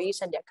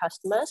employees and their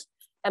customers.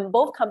 And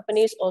both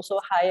companies also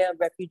hire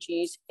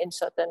refugees in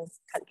certain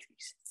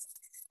countries.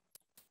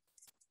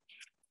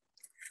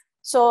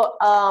 So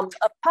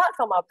apart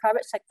from our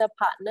private sector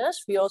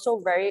partners, we also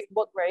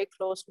work very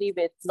closely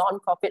with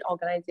non-profit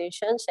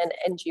organizations and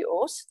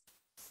NGOs.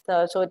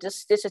 So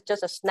this is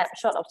just a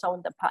snapshot of some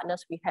of the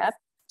partners we have.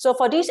 So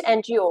for these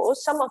NGOs,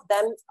 some of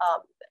them,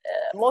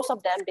 most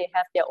of them, they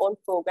have their own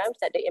programs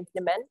that they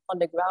implement on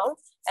the ground.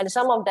 And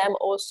some of them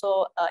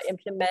also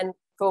implement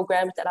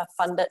programs that are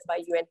funded by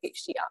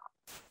UNHCR.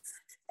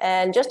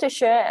 And just to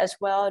share as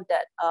well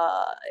that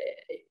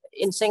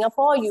in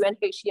Singapore,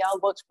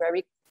 UNHCR works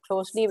very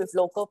closely with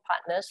local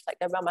partners like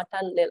the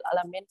Rahmatan Lil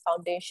Alamin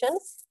Foundation,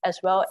 as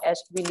well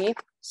as Relief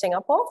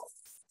Singapore.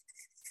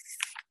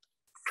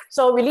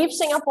 So Relief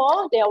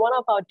Singapore, they are one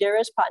of our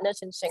dearest partners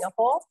in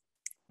Singapore.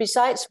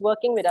 Besides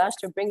working with us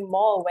to bring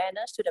more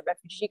awareness to the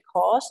refugee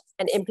cause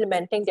and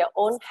implementing their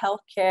own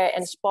healthcare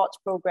and sports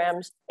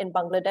programs in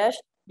Bangladesh,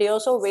 they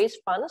also raise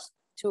funds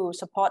to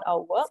support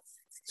our work.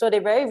 So they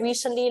very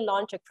recently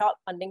launched a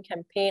crowdfunding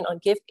campaign on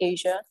Give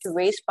Asia to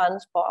raise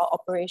funds for our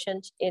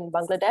operations in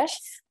Bangladesh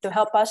to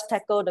help us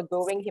tackle the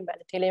growing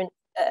humanitarian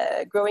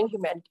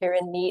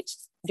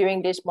needs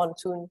during this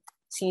monsoon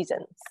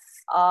season.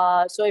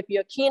 So if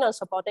you're keen on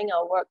supporting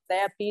our work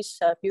there, please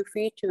feel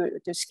free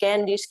to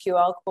scan this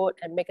QR code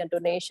and make a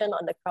donation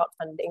on the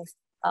crowdfunding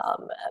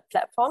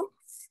platform.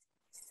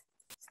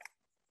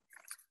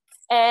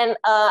 And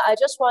I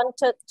just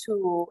wanted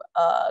to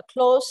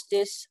close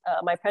this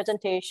my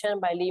presentation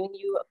by leaving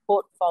you a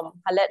quote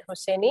from Khaled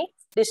Hosseini.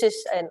 This is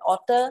an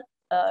author,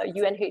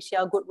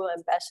 UNHCR Goodwill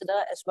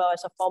Ambassador, as well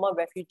as a former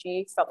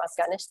refugee from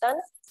Afghanistan.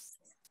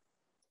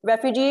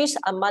 Refugees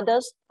are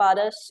mothers,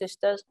 fathers,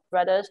 sisters,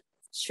 brothers,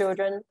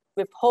 children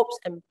with hopes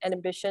and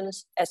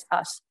ambitions as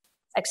us,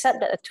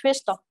 except that a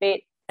twist of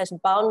fate has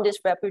bound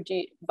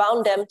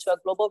them to a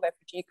global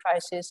refugee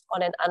crisis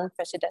on an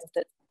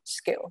unprecedented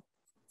scale.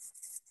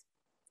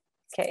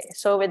 Okay,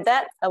 so with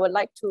that, I would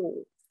like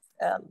to,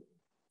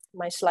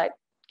 my slide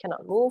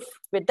cannot move.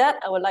 With that,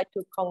 I would like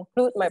to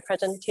conclude my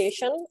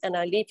presentation, and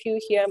I leave you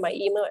here my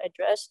email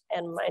address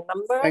and my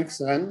number. Thanks,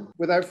 Anne.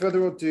 Without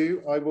further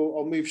ado,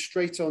 I'll move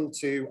straight on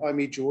to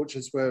Amy George,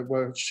 as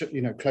we're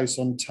close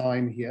on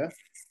time here.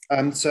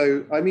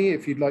 So Amy,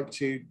 if you'd like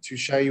to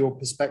share your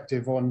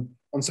perspective on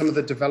some of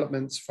the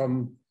developments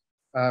from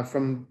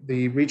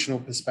the regional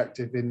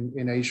perspective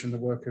in Asia and the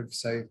work of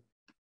SAVE.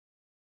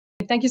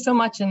 Thank you so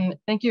much, and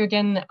thank you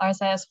again,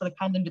 RSIS, for the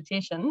kind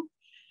invitation.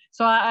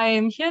 So I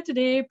am here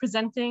today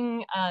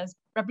representing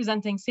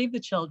Save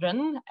the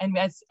Children, and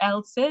as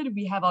Al said,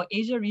 we have our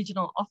Asia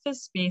Regional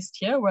Office based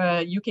here.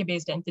 We're a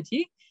UK-based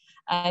entity,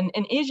 and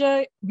in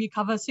Asia, we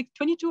cover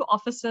 22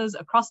 offices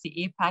across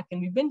the APAC,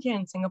 and we've been here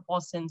in Singapore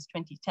since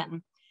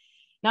 2010.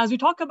 Now, as we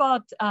talk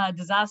about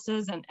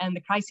disasters and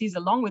the crises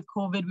along with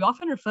COVID, we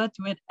often refer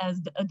to it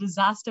as a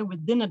disaster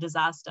within a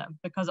disaster,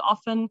 because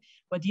often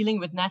we're dealing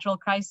with natural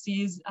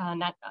crises,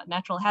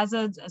 natural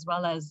hazards, as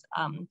well as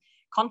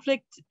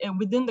conflict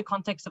within the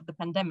context of the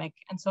pandemic.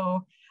 And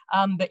so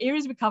the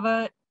areas we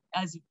cover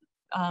as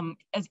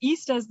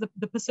east as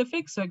the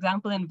Pacific, so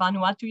example, in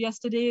Vanuatu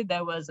yesterday,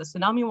 there was a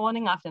tsunami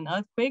warning after an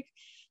earthquake,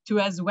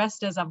 to as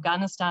west as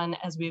Afghanistan,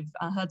 as we've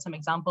heard some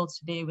examples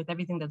today with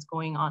everything that's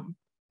going on.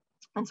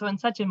 And so in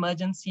such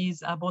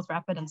emergencies, both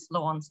rapid and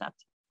slow onset.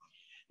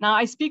 Now,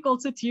 I speak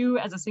also to you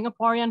as a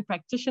Singaporean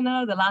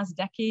practitioner. The last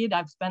decade,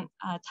 I've spent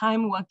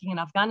time working in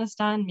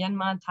Afghanistan,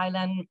 Myanmar,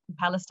 Thailand,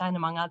 Palestine,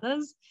 among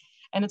others.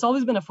 And it's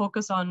always been a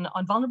focus on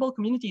vulnerable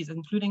communities,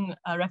 including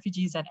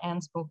refugees that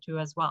Anne spoke to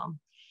as well.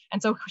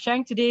 And so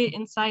sharing today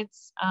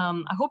insights,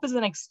 I hope is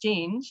an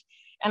exchange.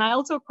 And I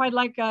also quite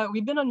like,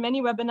 we've been on many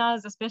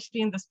webinars,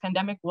 especially in this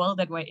pandemic world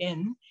that we're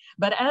in.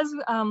 But as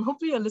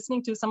hopefully you're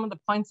listening to some of the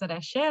points that I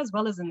share, as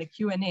well as in the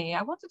Q&A,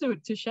 I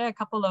wanted to share a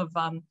couple of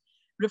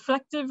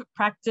reflective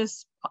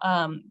practice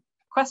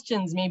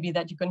questions maybe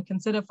that you can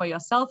consider for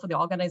yourself or the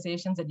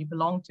organizations that you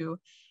belong to.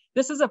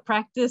 This is a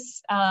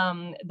practice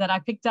that I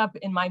picked up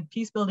in my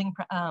peace building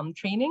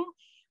training,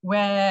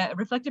 where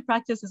reflective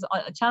practice is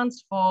a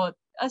chance for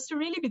us to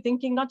really be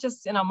thinking, not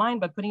just in our mind,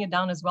 but putting it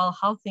down as well,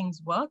 how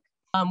things work.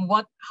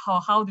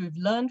 How we've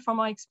learned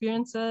from our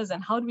experiences,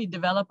 and how do we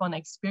develop on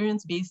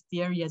experience-based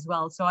theory as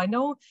well. So I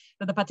know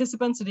that the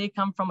participants today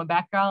come from a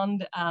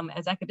background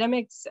as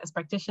academics, as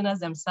practitioners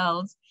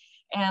themselves,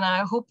 and I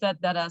hope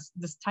that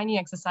this tiny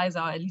exercise,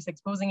 or at least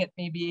exposing it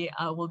maybe,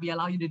 will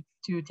allow you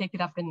to take it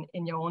up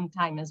in your own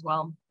time as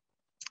well.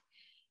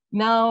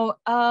 Now,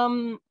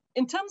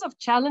 in terms of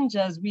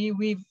challenges,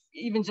 we've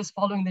even just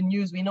following the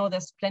news, we know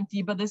there's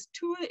plenty, but there's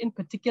two in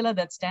particular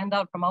that stand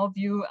out from our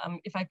view,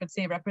 if I could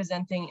say,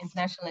 representing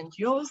international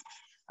NGOs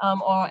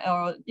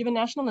or even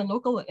national and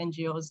local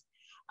NGOs.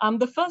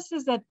 The first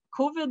is that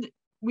COVID,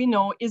 we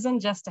know, isn't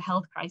just a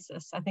health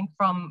crisis. I think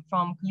from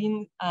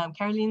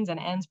Caroline's and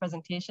Anne's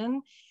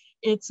presentation,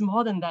 it's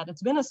more than that.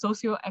 It's been a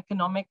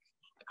socioeconomic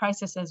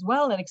crisis as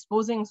well, and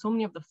exposing so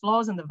many of the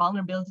flaws and the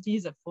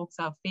vulnerabilities that folks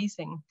are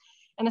facing.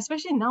 And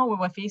especially now when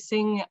we're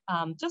facing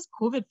just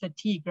COVID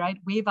fatigue, right?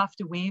 Wave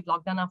after wave,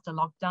 lockdown after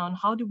lockdown.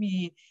 How do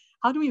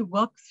we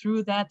work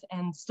through that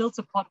and still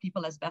support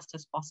people as best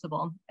as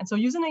possible? And so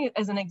using it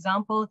as an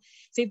example,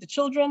 Save the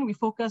Children, we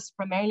focus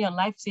primarily on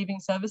life-saving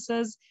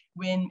services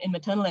in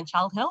maternal and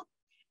child health.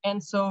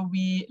 And so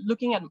we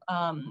looking at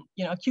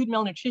acute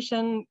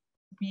malnutrition.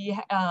 We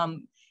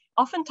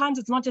oftentimes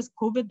it's not just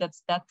COVID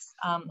that's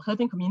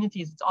hurting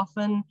communities. It's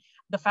often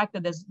the fact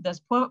that there's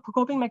poor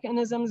coping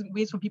mechanisms,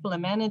 ways for people to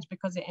manage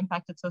because they're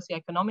impacted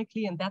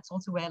socioeconomically, and that's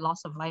also where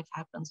loss of life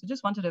happens. So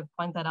just wanted to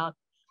point that out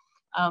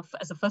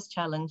as a first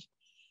challenge.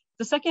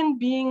 The second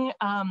being,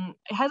 it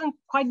hasn't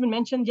quite been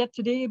mentioned yet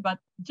today, but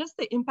just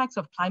the impacts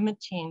of climate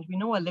change. We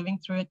know we're living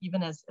through it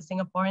even as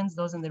Singaporeans,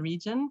 those in the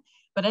region,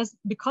 but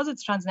because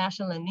it's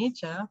transnational in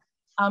nature,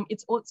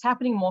 it's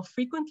happening more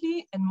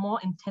frequently and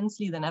more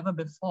intensely than ever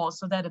before,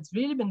 so that it's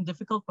really been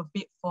difficult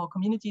for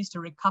communities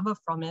to recover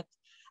from it,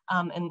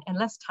 and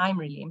less time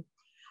really.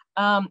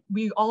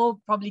 We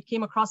all probably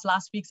came across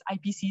last week's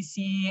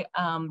IPCC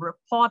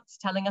report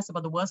telling us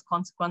about the worst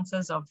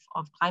consequences of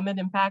climate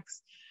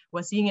impacts.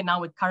 We're seeing it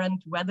now with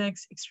current weather,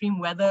 extreme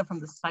weather from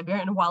the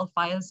Siberian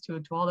wildfires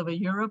to all over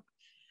Europe.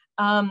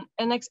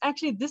 And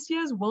actually this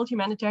year's World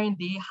Humanitarian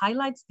Day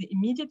highlights the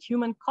immediate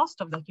human cost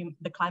of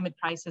the climate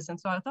crisis. And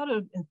so I thought it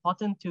was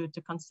important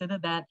to consider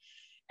that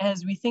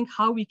as we think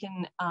how we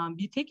can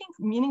be taking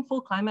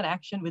meaningful climate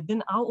action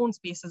within our own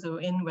spaces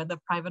we're in, whether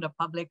private or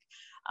public,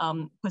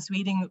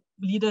 persuading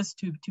leaders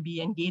to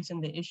be engaged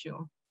in the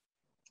issue.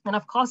 And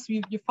of course,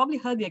 you've probably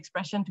heard the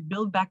expression to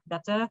build back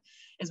better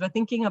as we're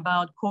thinking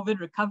about COVID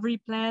recovery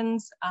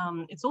plans.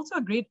 It's also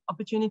a great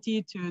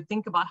opportunity to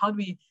think about how do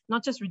we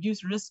not just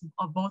reduce risk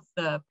of both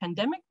the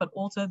pandemic, but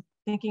also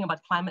thinking about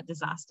climate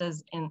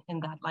disasters in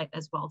that light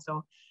as well.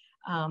 So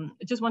I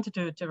just wanted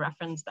to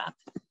reference that.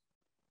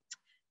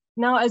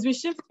 Now, as we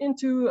shift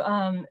into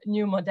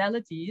new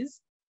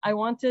modalities, I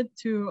wanted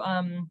to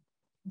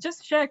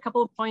just share a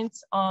couple of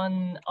points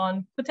on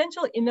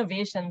potential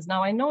innovations.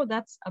 Now, I know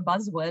that's a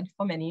buzzword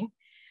for many,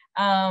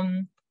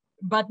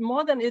 but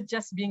more than it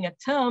just being a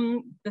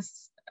term,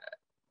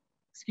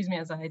 excuse me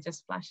as I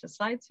just flash the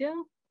slides here.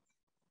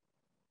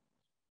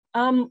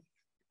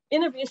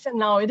 Innovation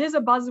now, it is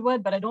a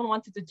buzzword, but I don't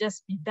want it to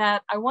just be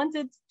that. I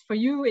wanted for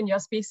you in your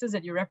spaces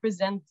that you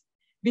represent,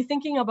 be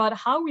thinking about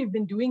how we've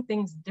been doing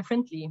things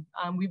differently.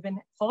 We've been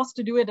forced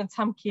to do it in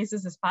some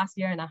cases this past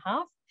year and a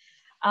half.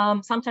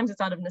 Sometimes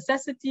it's out of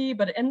necessity,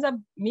 but it ends up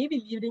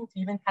maybe leading to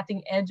even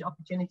cutting edge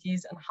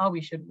opportunities and how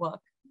we should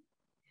work.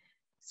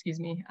 Excuse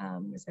me,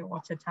 as I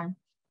watch the time.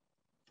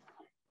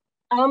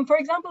 For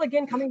example,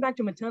 again, coming back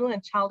to maternal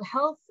and child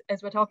health,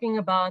 as we're talking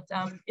about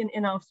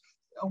in our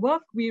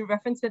work, we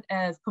reference it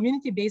as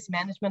community-based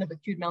management of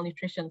acute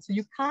malnutrition. So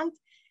you can't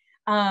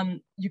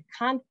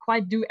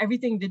quite do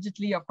everything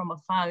digitally or from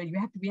afar.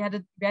 We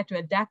had to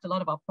adapt a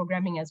lot of our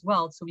programming as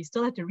well. So we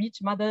still had to reach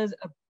mothers,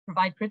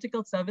 provide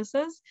critical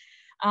services,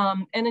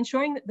 and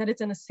ensuring that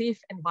it's in a safe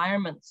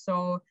environment.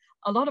 So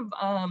a lot of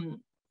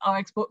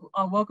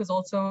our work was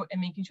also in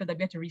making sure that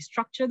we had to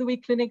restructure the way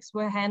clinics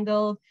were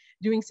handled,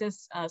 doing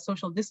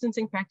social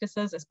distancing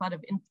practices as part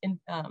of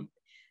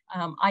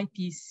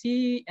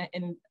IPC,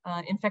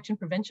 infection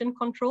prevention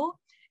control.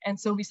 And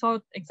so we saw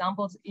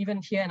examples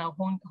even here in our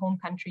home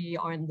country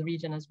or in the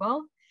region as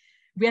well.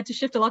 We had to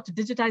shift a lot to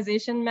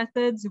digitization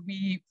methods.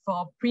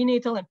 For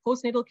prenatal and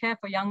postnatal care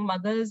for young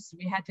mothers,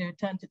 we had to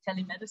turn to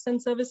telemedicine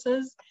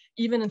services,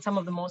 even in some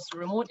of the most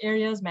remote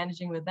areas,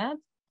 managing with that.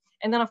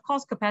 And then of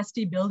course,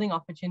 capacity building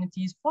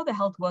opportunities for the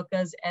health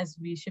workers as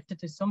we shifted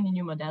to so many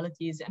new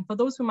modalities. And for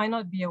those who might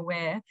not be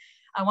aware,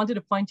 I wanted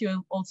to point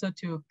you also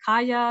to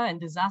Kaya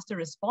and disaster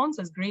response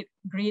as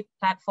great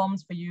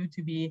platforms for you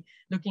to be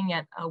looking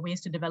at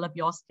ways to develop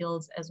your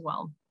skills as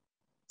well.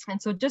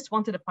 And so just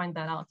wanted to point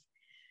that out.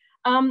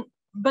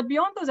 But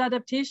beyond those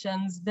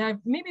adaptations, there are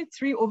maybe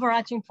 3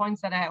 overarching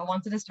points that I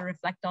wanted us to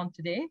reflect on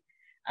today.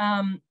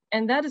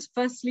 And that is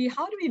firstly,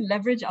 how do we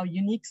leverage our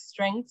unique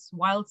strengths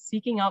while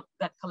seeking out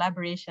that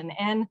collaboration?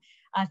 And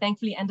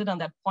thankfully ended on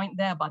that point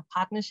there about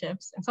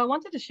partnerships. And so I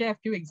wanted to share a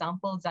few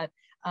examples that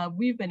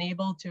we've been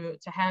able to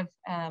have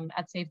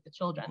at Save the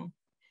Children.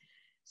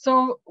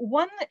 So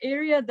one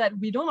area that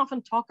we don't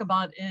often talk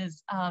about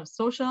is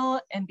social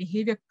and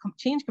behavior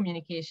change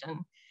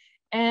communication.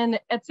 And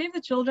at Save the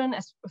Children,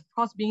 as of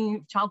course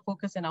being child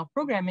focused in our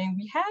programming,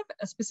 we have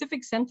a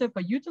specific center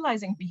for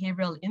utilizing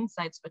behavioral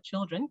insights for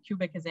children,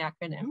 CUBIC is the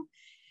acronym.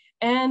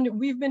 And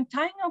we've been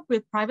tying up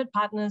with private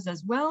partners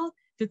as well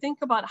to think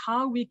about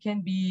how we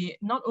can be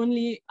not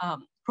only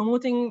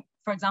promoting,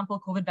 for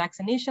example, COVID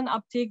vaccination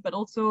uptake, but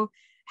also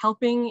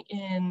helping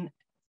in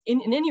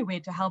any way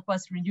to help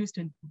us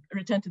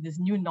return to this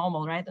new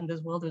normal, right, in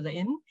this world we're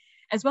in,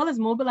 as well as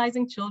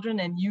mobilizing children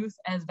and youth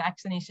as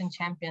vaccination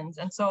champions.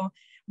 And so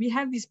we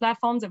have these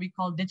platforms that we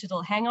call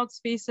digital hangout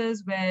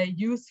spaces where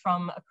youth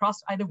from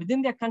across, either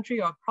within their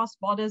country or across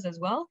borders as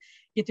well,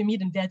 get to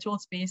meet in virtual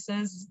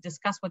spaces,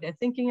 discuss what they're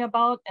thinking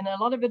about. And a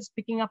lot of it is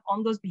picking up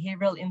on those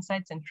behavioral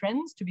insights and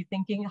trends to be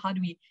thinking, how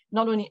do we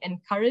not only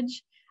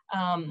encourage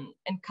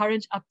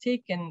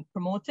uptake and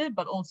promote it,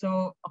 but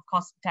also, of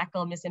course,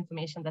 tackle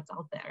misinformation that's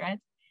out there, right?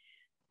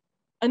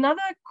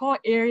 Another core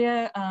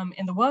area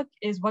in the work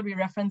is what we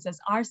reference as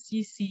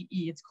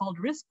RCCE. It's called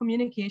Risk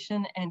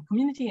Communication and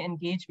Community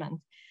Engagement.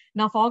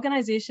 Now, for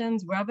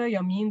organizations, wherever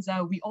your means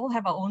are, we all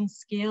have our own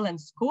scale and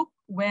scope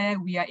where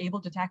we are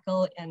able to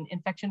tackle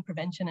infection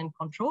prevention and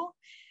control.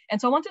 And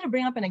so I wanted to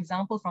bring up an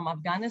example from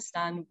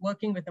Afghanistan,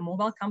 working with the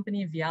mobile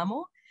company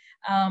Viamo,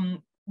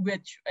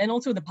 and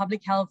also the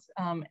public health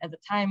at the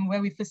time,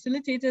 where we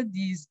facilitated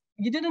these.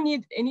 You didn't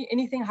need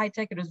anything high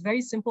tech. It was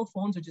very simple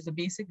phones, which is a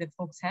basic that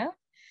folks have.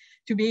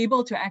 To be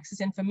able to access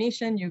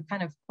information, you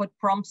kind of put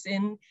prompts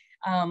in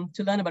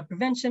to learn about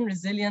prevention,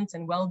 resilience,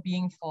 and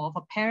well-being for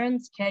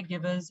parents,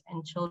 caregivers,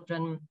 and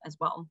children as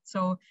well.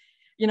 So,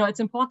 you know, it's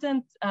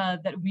important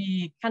that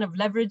we kind of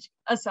leverage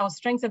our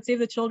strengths at Save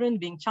the Children,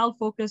 being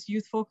child-focused,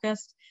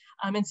 youth-focused,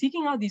 and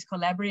seeking out these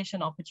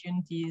collaboration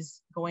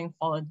opportunities going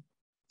forward.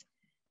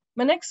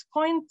 My next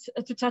point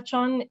to touch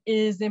on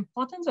is the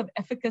importance of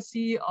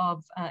efficacy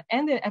of, of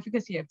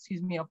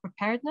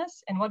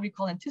preparedness and what we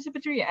call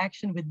anticipatory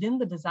action within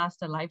the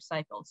disaster life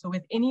cycle. So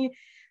with any,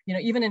 you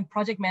know, even in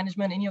project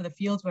management, any of the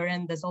fields we're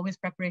in, there's always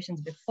preparations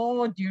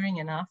before,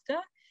 during, and after.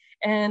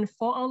 And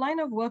for our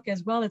line of work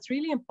as well, it's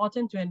really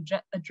important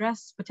to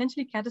address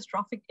potentially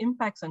catastrophic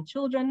impacts on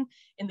children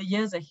in the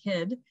years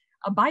ahead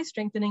by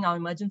strengthening our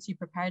emergency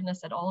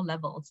preparedness at all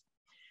levels.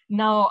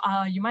 Now,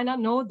 you might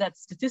not know that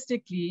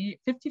statistically,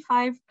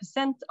 55%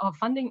 of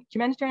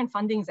humanitarian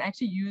funding is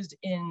actually used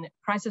in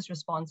crisis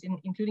response,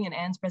 including in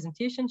Anne's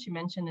presentation. She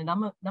mentioned a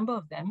number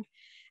of them.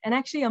 And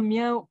actually a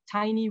mere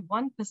tiny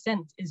 1%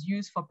 is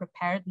used for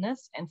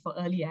preparedness and for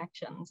early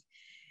actions.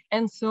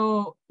 And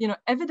so, you know,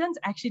 evidence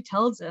actually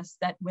tells us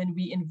that when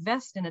we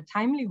invest in a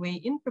timely way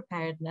in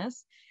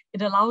preparedness,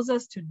 it allows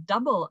us to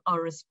double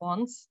our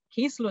response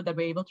caseload that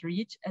we're able to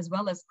reach, as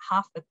well as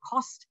half the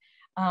cost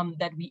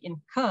that we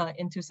incur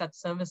into such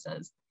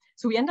services.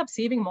 So we end up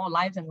saving more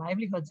lives and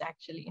livelihoods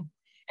actually.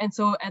 And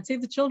so at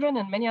Save the Children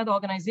and many other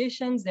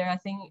organizations, there are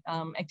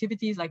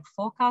activities like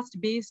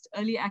forecast-based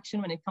early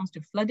action when it comes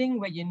to flooding,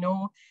 where you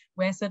know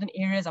where certain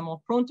areas are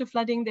more prone to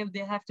flooding they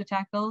have to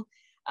tackle,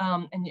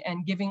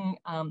 and giving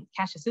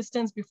cash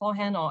assistance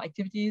beforehand or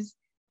activities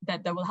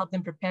that will help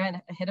them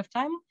prepare ahead of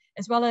time,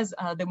 as well as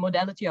the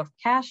modality of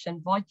cash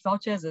and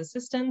vouchers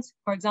assistance.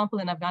 For example,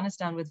 in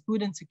Afghanistan with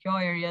food insecure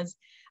areas,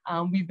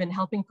 we've been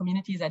helping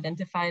communities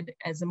identified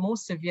as the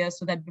most severe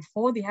so that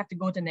before they have to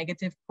go to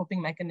negative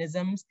coping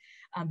mechanisms,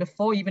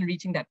 before even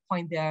reaching that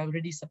point, they are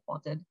already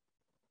supported.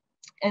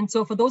 And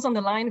so for those on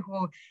the line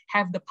who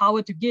have the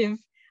power to give,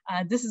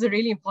 this is a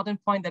really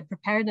important point, that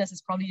preparedness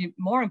is probably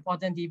more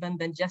important even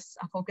than just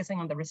focusing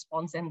on the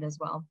response end as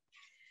well.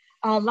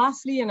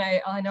 Lastly, and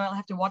I know I'll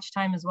have to watch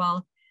time as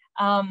well,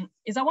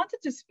 is I wanted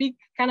to speak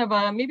kind of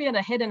maybe at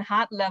a head and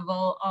heart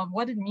level of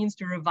what it means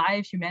to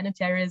revive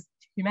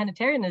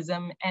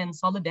humanitarianism and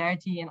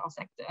solidarity in our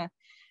sector.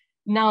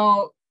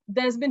 Now,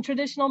 there's been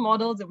traditional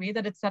models, the way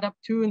that it's set up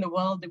too in the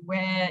world,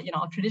 where, you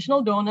know,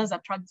 traditional donors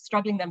are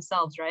struggling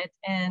themselves, right?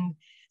 And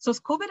so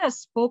COVID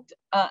has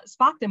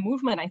sparked a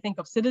movement, I think,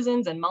 of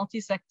citizens and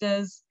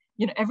multi-sectors,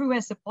 you know,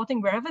 everywhere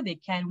supporting wherever they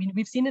can.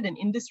 We've seen it in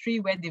industry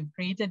where they've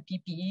created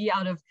PPE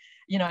out of,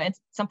 you know,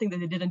 it's something that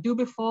they didn't do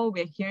before.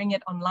 We're hearing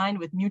it online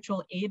with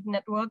mutual aid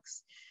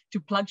networks to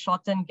plug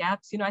short-term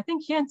gaps. You know, I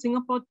think here in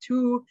Singapore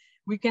too,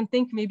 we can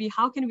think maybe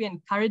how can we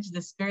encourage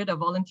the spirit of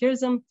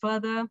volunteerism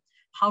further?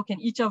 How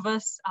can each of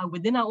us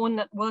within our own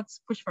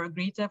networks push for a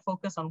greater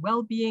focus on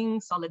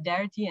well-being,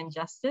 solidarity, and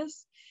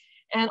justice?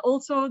 And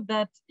also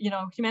that, you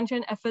know,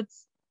 humanitarian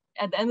efforts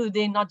at the end of the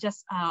day, not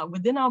just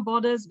within our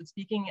borders, but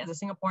speaking as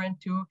a Singaporean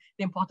to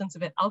the importance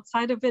of it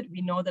outside of it,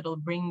 we know that it'll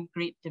bring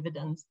great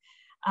dividends.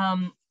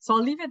 So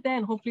I'll leave it there,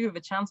 and hopefully we have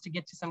a chance to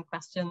get to some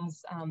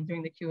questions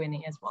during the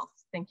Q&A as well.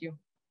 Thank you.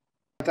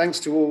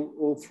 Thanks to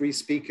all three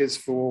speakers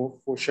for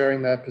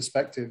sharing their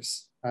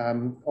perspectives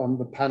on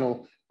the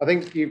panel. I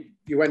think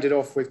you ended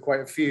off with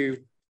quite a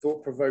few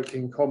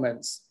thought-provoking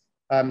comments.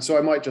 So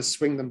I might just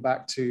swing them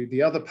back to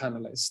the other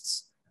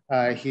panelists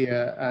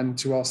here and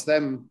to ask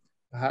them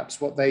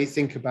perhaps what they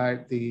think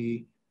about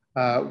the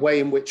way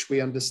in which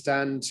we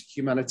understand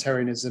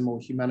humanitarianism or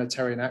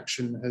humanitarian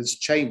action has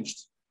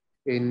changed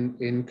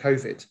in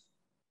COVID.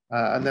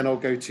 And then I'll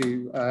go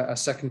to a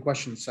second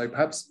question. So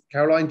perhaps,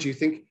 Caroline, do you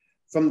think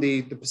from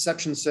the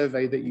perception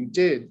survey that you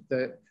did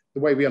that the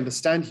way we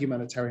understand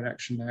humanitarian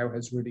action now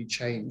has really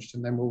changed?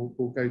 And then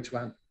we'll go to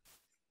Anne.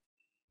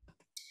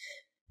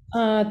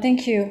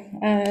 Thank you.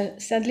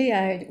 Sadly,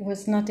 I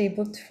was not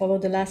able to follow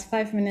the last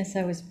 5 minutes.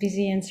 I was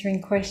busy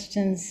answering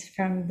questions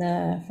from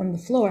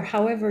the floor.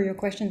 However, your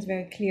question is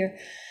very clear.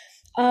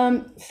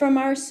 From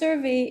our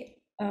survey,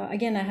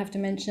 again, I have to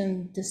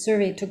mention the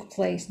survey took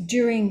place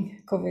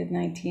during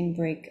COVID-19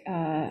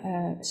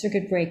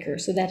 circuit breaker.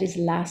 So that is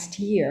last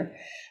year.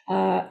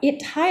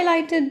 It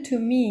highlighted to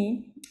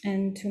me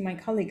and to my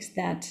colleagues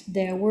that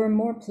there were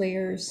more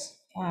players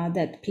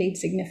that played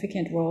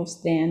significant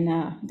roles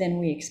than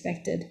we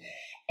expected.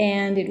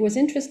 And it was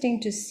interesting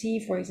to see,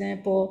 for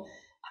example,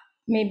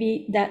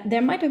 maybe that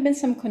there might have been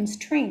some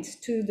constraints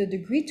to the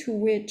degree to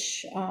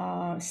which,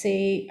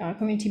 say,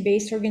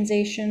 community-based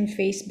organization,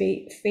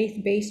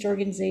 faith-based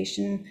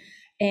organization,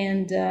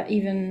 and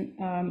even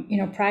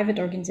private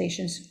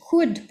organizations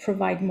could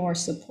provide more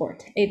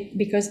support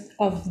because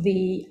of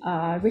the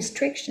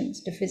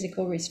restrictions, the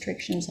physical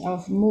restrictions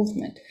of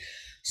movement.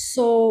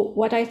 So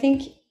what I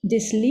think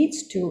this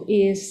leads to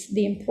is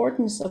the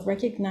importance of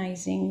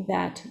recognizing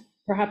that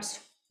perhaps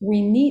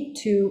we need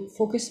to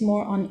focus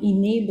more on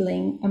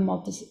enabling a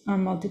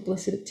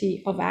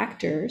multiplicity of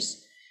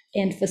actors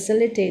and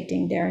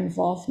facilitating their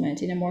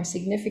involvement in a more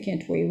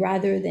significant way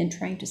rather than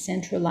trying to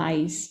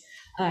centralize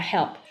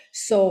help.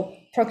 So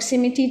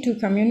proximity to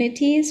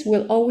communities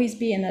will always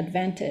be an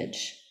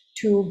advantage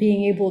to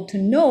being able to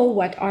know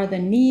what are the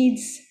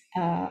needs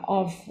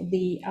of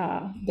these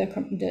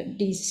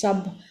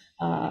sub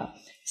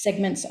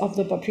segments of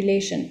the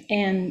population.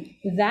 And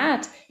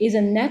that is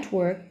a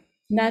network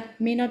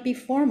that may not be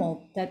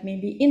formal, that may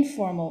be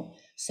informal.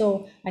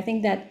 So I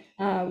think that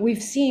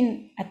we've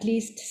seen, at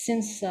least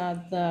since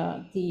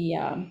the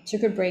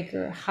circuit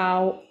breaker,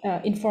 how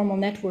informal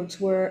networks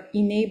were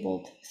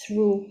enabled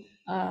through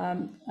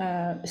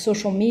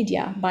social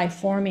media by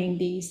forming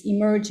these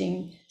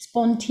emerging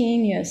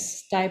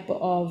spontaneous type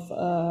of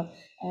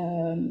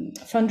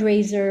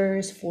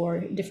fundraisers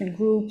for different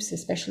groups,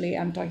 especially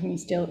I'm talking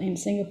still in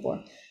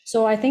Singapore.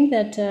 So I think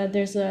that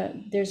there's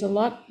a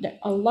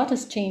lot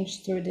has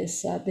changed through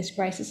this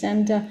crisis,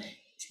 and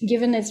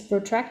given its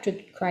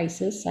protracted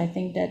crisis, I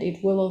think that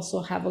it will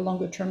also have a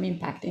longer term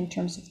impact in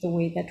terms of the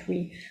way that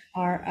we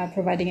are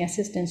providing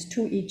assistance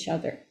to each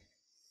other.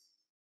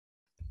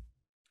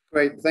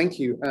 Great, thank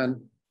you.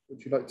 Anne,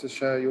 would you like to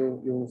share your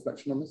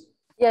reflection on this?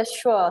 Yes,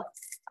 sure.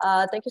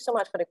 Thank you so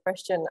much for the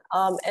question.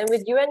 And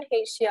with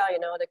UNHCR,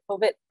 the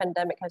COVID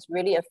pandemic has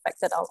really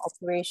affected our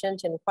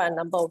operations in quite a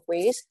number of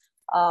ways.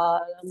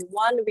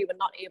 One, we were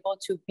not able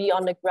to be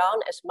on the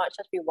ground as much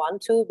as we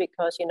want to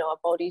because, of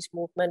all these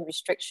movement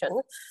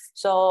restriction.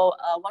 So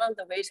one of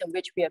the ways in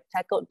which we have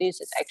tackled this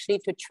is actually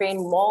to train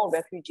more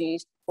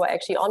refugees who are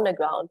actually on the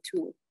ground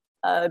to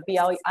be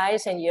our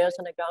eyes and ears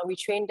on the ground. We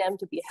train them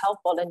to be health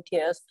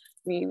volunteers.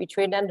 We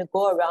train them to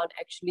go around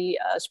actually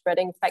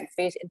spreading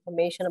fact-based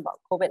information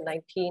about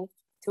COVID-19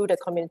 through the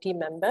community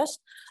members.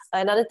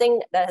 Another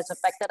thing that has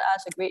affected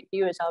us a great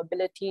deal is our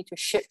ability to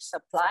ship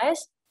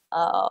supplies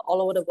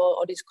all over the world,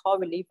 all these core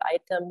relief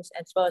items,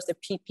 as well as the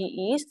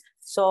PPEs.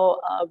 So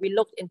we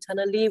looked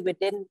internally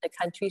within the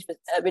countries,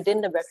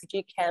 within the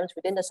refugee camps,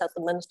 within the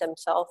settlements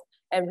themselves,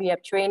 and we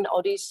have trained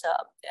all these,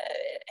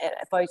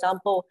 for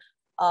example,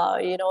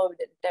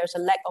 there's a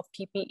lack of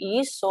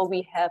PPEs, so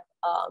we have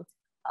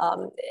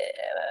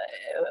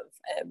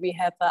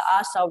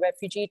asked our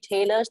refugee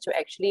tailors to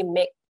actually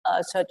make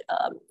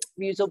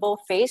reusable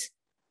face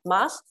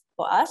masks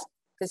for us,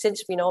 because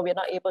since we're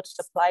not able to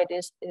supply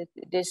this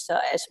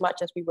as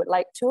much as we would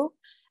like to.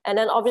 And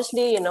then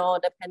obviously,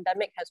 the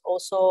pandemic has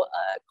also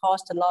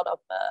caused a lot of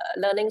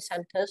learning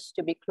centers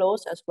to be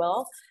closed as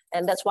well.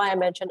 And that's why I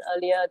mentioned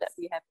earlier that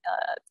we have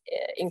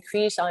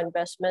increased our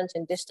investments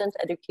in distance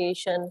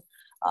education.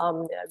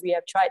 We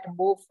have tried to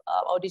move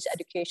all these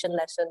education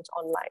lessons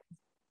online.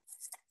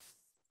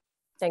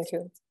 Thank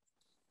you.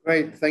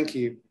 Great, thank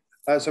you.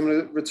 So I'm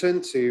going to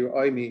return to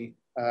Aimee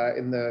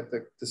in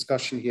the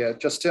discussion here,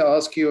 just to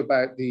ask you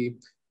about the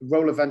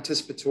role of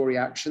anticipatory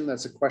action.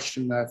 There's a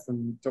question there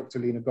from Dr.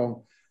 Lina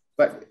Gong.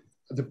 But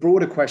the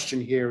broader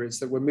question here is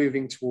that we're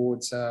moving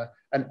towards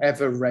an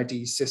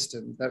ever-ready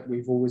system, that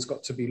we've always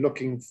got to be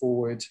looking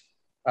forward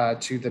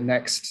to the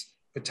next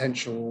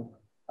potential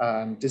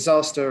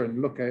disaster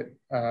and look at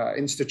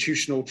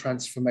institutional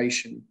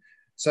transformation.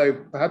 So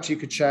perhaps you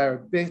could share a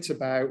bit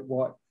about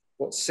what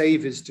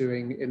SAVE is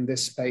doing in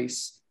this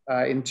space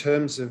in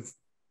terms of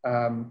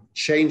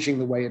changing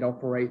the way it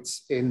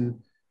operates in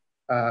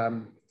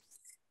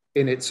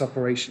its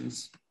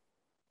operations.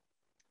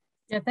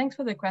 Yeah, thanks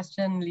for the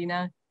question,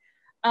 Lena.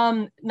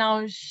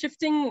 Now,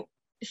 shifting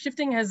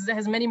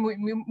has many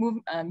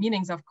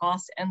meanings, of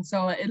course, and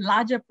so a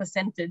larger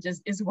percentage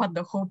is what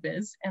the hope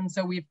is. And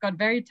so we've got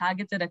very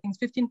targeted, I think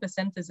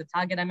 15% is a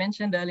target. I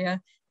mentioned earlier,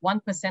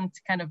 1%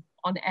 kind of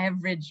on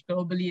average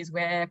globally is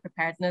where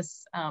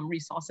preparedness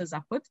resources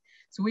are put.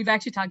 So we've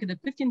actually targeted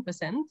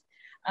 15%.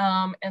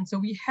 And so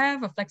we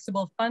have a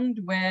flexible fund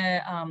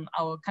where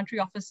our country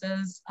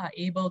officers are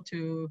able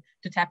to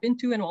tap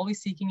into, and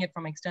always seeking it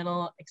from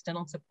external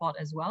support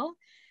as well,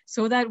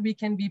 so that we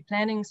can be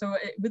planning. So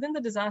within the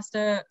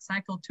disaster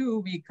cycle too,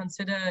 we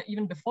consider,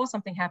 even before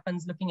something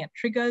happens, looking at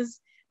triggers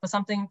for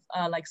something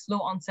like slow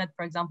onset,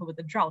 for example, with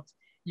the drought.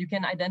 You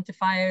can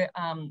identify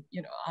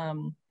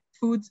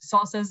food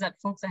sources that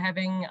folks are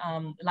having,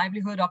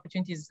 livelihood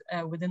opportunities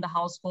within the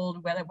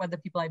household, whether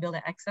people are able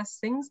to access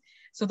things.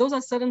 So those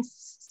are certain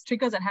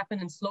triggers that happen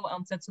in slow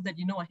onset, so that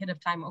you know ahead of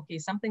time, okay,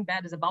 something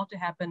bad is about to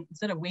happen.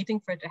 Instead of waiting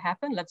for it to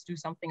happen, let's do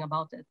something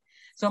about it.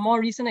 So a more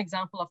recent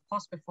example, of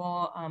course,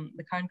 before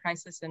the current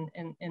crisis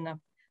in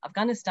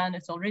Afghanistan,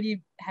 it's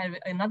already had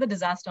another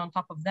disaster on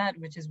top of that,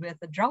 which is with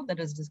the drought that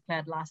was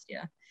declared last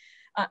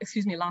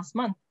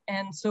month.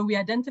 And so we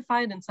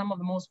identified in some of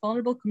the most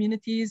vulnerable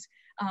communities,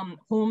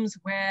 homes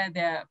where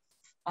there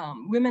are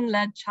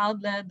women-led,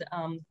 child-led,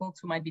 folks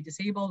who might be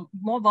disabled,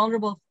 more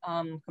vulnerable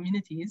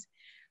communities,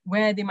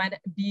 where they might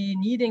be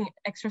needing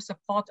extra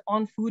support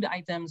on food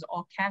items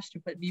or cash to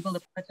be able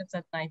to purchase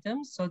certain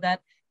items, so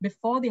that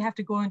before they have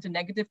to go into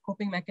negative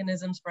coping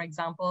mechanisms, for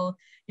example,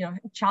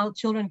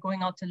 children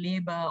going out to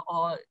labor,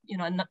 or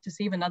not to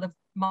save another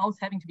mouth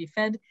having to be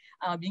fed,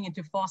 being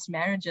into forced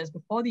marriages,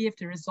 before they have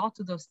to resort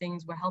to those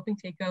things, we're helping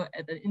take care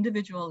at the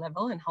individual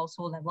level and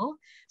household level,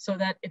 so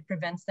that it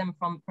prevents them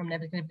from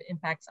negative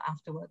impacts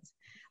afterwards.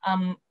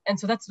 And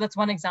so that's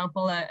one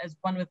example, as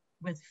one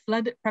with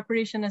flood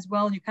preparation as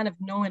well. You kind of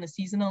know in a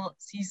seasonal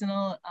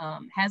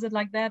hazard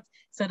like that,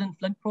 certain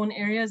flood prone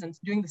areas, and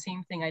doing the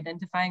same thing,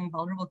 identifying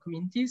vulnerable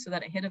communities, so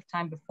that ahead of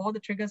time, before the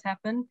triggers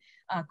happen,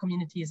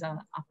 communities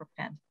are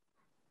prepared.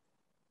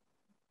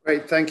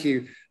 Great, thank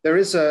you. There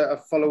is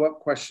a follow-up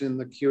question in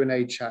the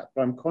Q&A chat,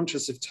 but I'm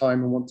conscious of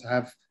time and want to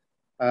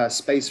have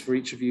space for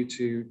each of you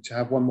to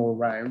have one more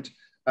round.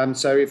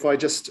 So if I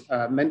just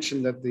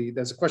mention that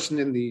there's a question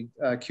in the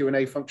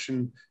Q&A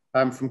function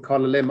from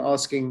Carla Lim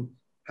asking,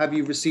 have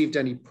you received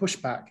any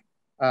pushback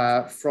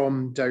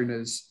from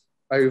donors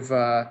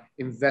over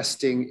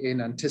investing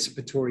in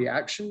anticipatory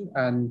action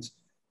and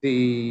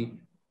the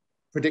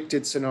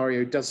predicted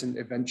scenario doesn't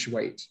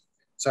eventuate?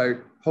 So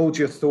hold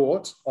your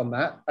thought on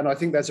that. And I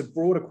think there's a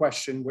broader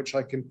question which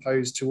I can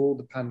pose to all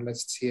the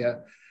panelists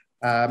here.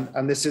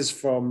 And this is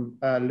from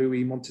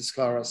Louis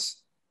Montesclaros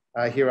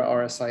here at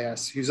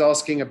RSIS, who's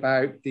asking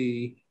about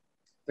the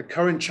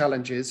current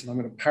challenges, and I'm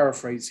going to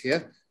paraphrase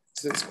here,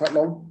 so it's quite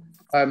long.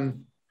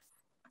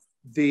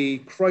 The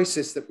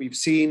crisis that we've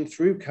seen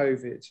through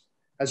COVID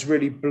has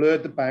really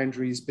blurred the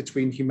boundaries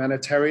between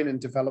humanitarian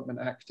and development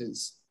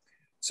actors.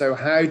 So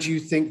how do you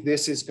think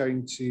this is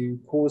going to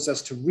cause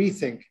us to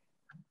rethink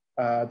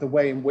the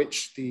way in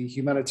which the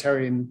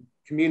humanitarian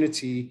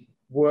community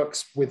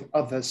works with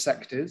other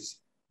sectors?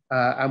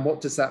 And what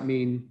does that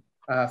mean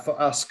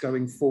for us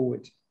going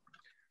forward?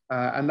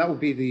 And that will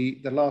be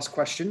the last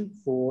question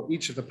for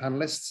each of the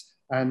panelists.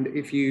 And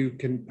if you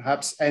can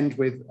perhaps end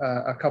with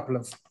a couple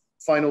of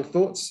final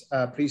thoughts,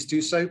 please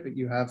do so, but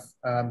you have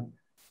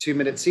 2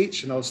 minutes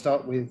each, and I'll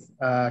start with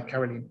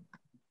Caroline.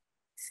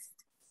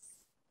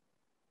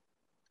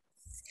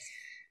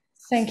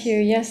 Thank you.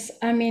 Yes,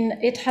 I mean,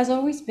 it has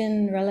always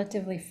been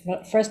relatively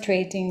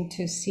frustrating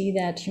to see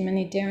that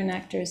humanitarian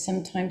actors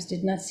sometimes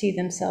did not see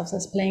themselves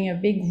as playing a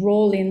big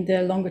role in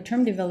the longer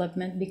term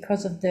development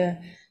because of the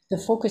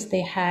focus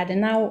they had.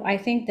 And now I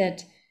think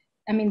that,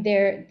 I mean,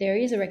 there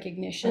is a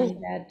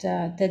recognition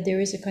that there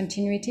is a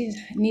continuity.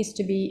 It needs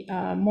to be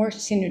more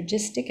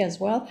synergistic as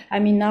well. I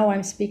mean, now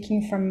I'm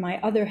speaking from my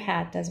other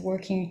hat as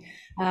working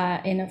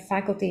in a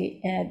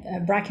faculty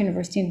at Brak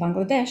University in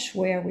Bangladesh,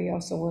 where we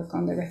also work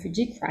on the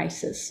refugee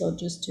crisis. So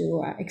just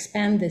to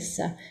expand this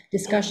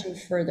discussion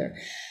further.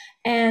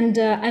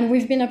 And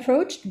we've been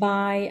approached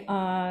by,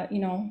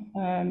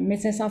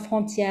 Médecins Sans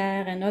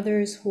Frontières and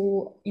others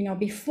who,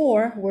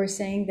 before were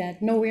saying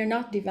that, no, we're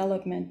not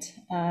development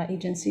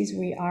agencies,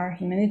 we are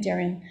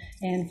humanitarian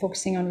and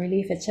focusing on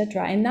relief,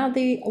 etc. And now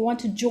they want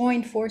to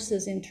join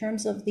forces in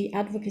terms of the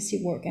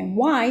advocacy work. And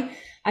why?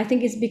 I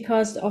think it's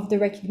because of the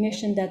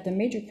recognition that the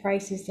major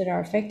crises that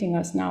are affecting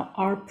us now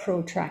are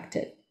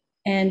protracted.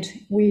 And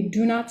we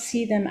do not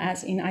see them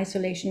as in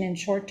isolation in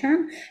short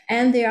term,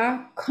 and they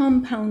are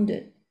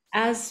compounded.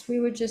 As we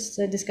were just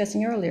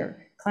discussing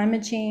earlier,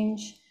 climate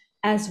change,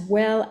 as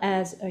well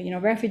as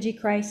refugee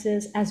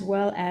crisis, as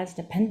well as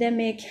the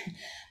pandemic.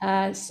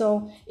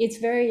 So it's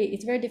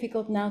very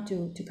difficult now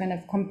to kind of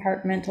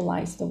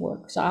compartmentalize the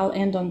work. So I'll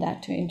end on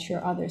that to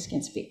ensure others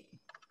can speak.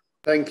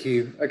 Thank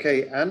you.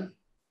 Okay, Anne,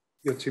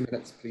 your 2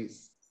 minutes,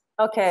 please.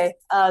 Okay,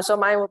 so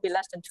mine will be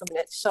less than 2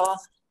 minutes. So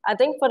I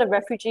think for the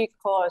refugee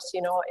cause,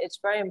 it's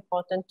very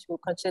important to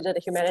consider the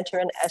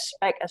humanitarian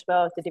aspect as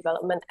well as the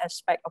development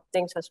aspect of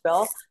things as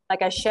well.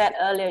 Like I shared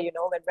earlier,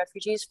 when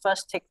refugees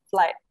first take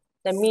flight,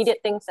 the immediate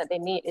things that they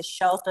need is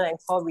shelter and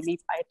core relief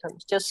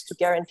items just to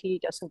guarantee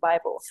their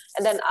survival.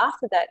 And then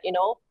after that,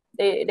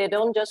 they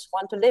don't just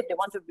want to live, they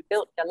want to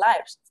rebuild their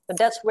lives. But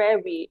that's where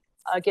we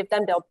give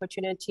them the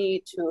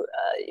opportunity to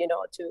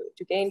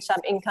gain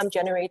some income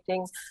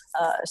generating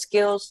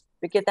skills.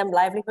 We give them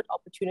livelihood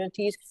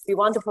opportunities. We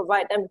want to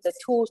provide them with the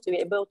tools to be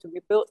able to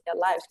rebuild their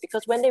lives,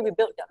 because when they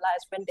rebuild their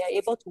lives, when they're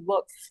able to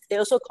work, they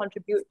also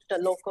contribute to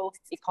the local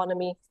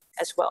economy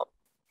as well.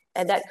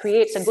 And that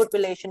creates a good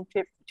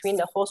relationship between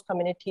the host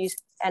communities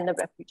and the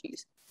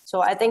refugees.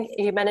 So I think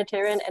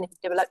humanitarian and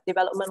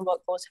development work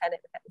goes hand in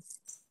hand.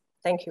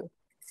 Thank you.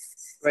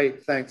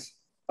 Great, thanks.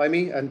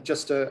 Jaime, and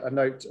just a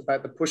note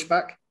about the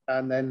pushback,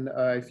 and then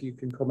if you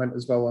can comment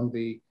as well on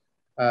the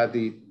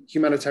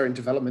humanitarian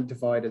development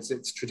divide as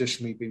it's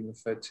traditionally been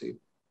referred to.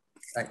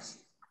 Thanks.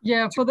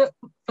 Yeah, for the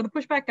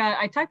pushback,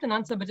 I typed an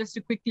answer, but just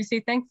to quickly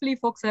say, thankfully,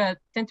 folks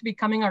tend to be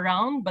coming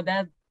around, but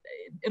that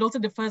it also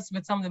differs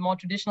with some of the more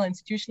traditional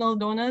institutional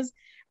donors.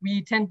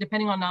 We tend,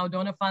 depending on our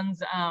donor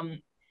funds,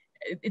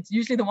 it's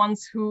usually the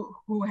ones who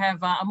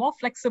are more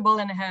flexible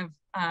and have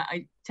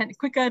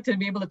quicker to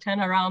be able to turn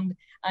around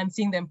and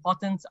seeing the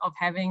importance of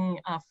having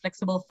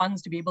flexible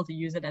funds to be able to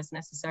use it as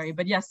necessary.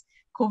 But yes,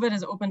 COVID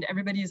has opened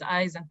everybody's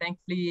eyes, and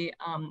thankfully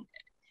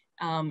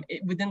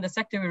within the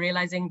sector, we're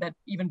realizing that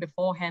even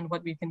beforehand,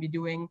 what we can be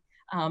doing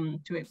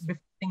before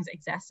things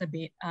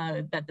exacerbate,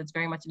 that's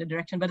very much in the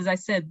direction. But as I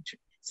said,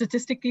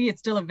 statistically, it's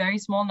still a very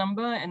small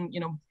number, and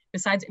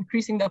besides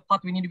increasing the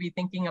pot, we need to be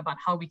thinking about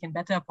how we can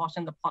better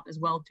apportion the pot as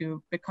well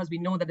because we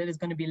know that it is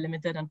going to be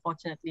limited,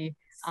 unfortunately,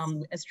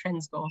 as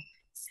trends go.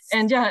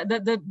 And yeah,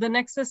 the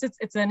nexus,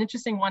 it's an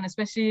interesting one,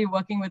 especially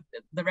working with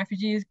the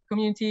refugees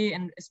community,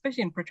 and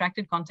especially in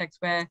protracted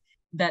contexts where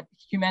that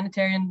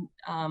humanitarian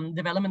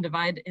development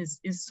divide is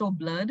so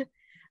blurred.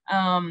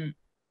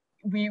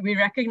 We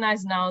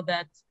recognize now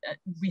that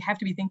we have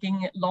to be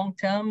thinking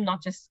long-term,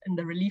 not just in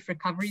the relief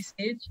recovery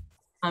stage,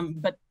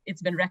 but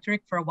it's been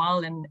rhetoric for a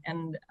while,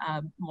 and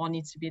more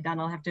needs to be done.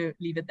 I'll have to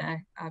leave it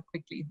there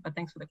quickly, but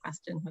thanks for the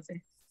question,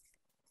 Jose.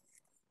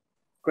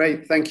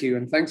 Great, thank you.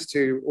 And thanks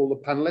to all the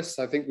panelists.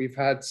 I think we've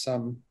had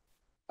some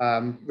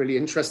really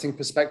interesting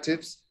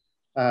perspectives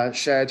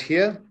shared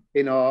here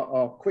in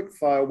our quick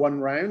fire one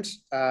round,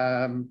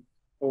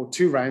 or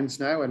 2 rounds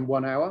now and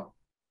 1 hour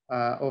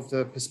of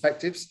the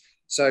perspectives.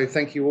 So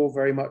thank you all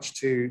very much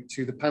to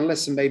the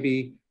panelists, and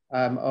maybe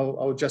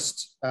I'll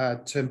just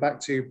turn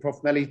back to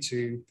Prof. Melly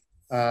to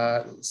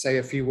say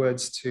a few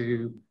words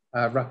to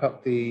wrap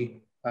up the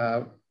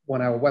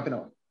 1 hour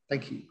webinar.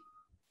 Thank you.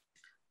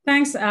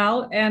 Thanks,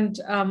 Al. And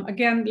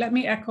again, let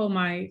me echo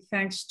my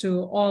thanks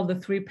to all the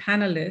 3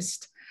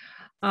 panelists.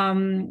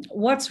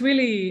 What's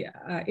really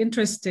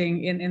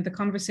interesting in the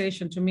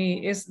conversation to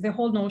me is the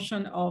whole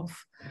notion of,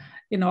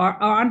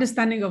 our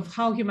understanding of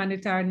how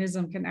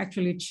humanitarianism can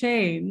actually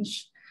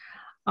change,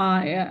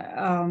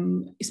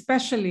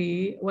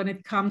 especially when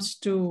it comes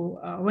to,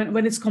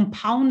 when it's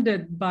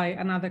compounded by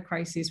another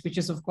crisis, which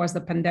is of course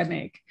the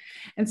pandemic.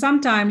 And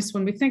sometimes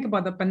when we think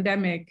about the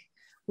pandemic,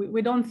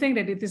 we don't think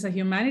that it is a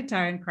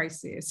humanitarian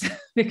crisis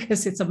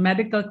because it's a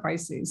medical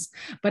crisis.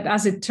 But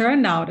as it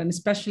turned out, and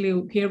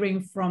especially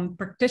hearing from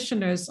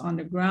practitioners on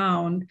the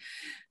ground,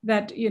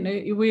 that we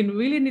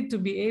really need to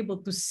be able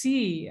to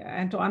see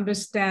and to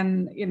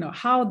understand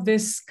how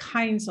these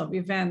kinds of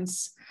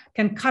events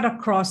can cut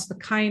across the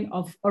kind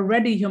of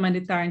already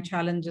humanitarian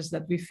challenges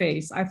that we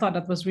face. I thought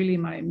that was really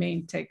my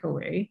main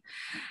takeaway.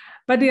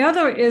 But the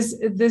other is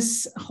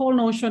this whole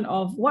notion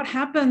of what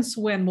happens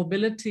when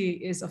mobility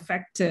is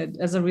affected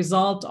as a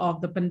result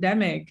of the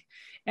pandemic.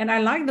 And I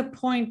like the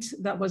point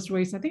that was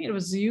raised, I think it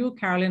was you,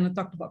 Carolyn, who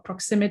talked about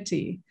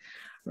proximity,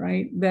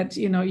 right? That,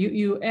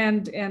 you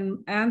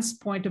and Anne's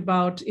point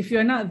about if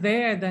you're not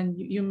there, then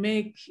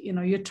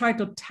you try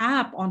to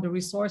tap on the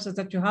resources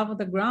that you have on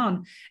the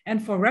ground.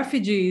 And for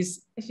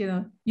refugees,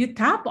 you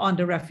tap on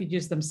the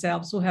refugees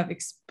themselves who have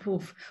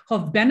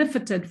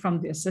benefited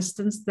from the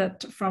assistance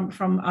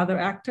from other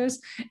actors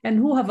and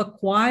who have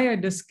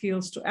acquired the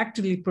skills to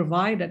actually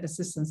provide that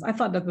assistance. I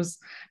thought that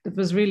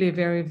was really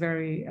very,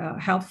 very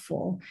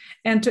helpful.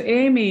 And to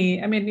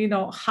Amy,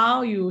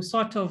 how you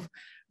sort of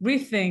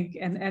rethink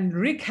and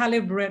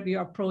recalibrate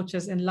your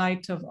approaches in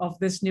light of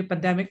this new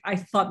pandemic, I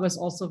thought was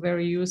also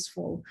very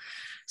useful.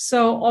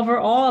 So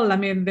overall, I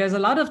mean, there's a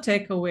lot of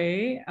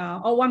takeaway.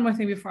 Oh, one more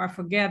thing before I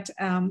forget,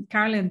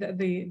 Carolyn,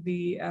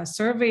 the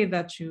survey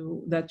that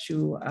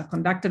you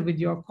conducted with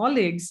your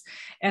colleagues,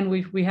 and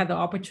we had the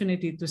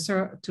opportunity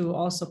to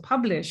also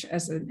publish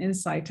as an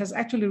insight, has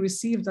actually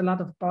received a lot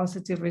of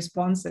positive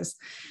responses.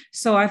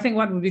 So I think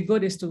what would be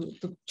good is to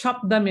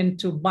chop them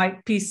into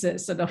bite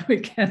pieces so that we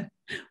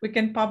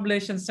can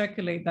publish and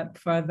circulate that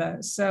further.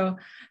 So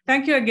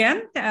thank you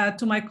again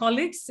to my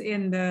colleagues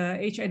in the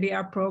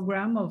HIDR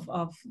program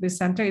of this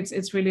center.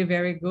 It's really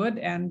very good.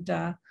 And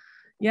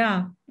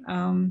yeah,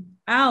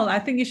 Al, I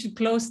think you should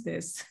close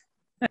this.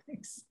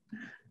 Thanks.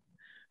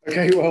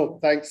 Okay, well,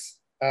 thanks,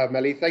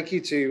 Melly. Thank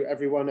you to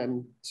everyone,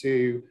 and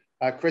to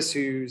Chris,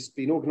 who's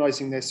been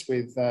organizing this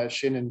with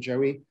Shin and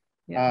Joey.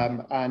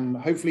 Yeah. And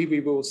hopefully we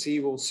will see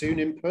you all soon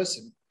in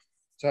person.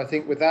 So I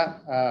think with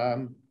that,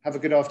 have a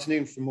good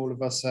afternoon from all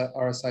of us at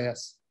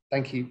RSIS.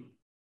 Thank you.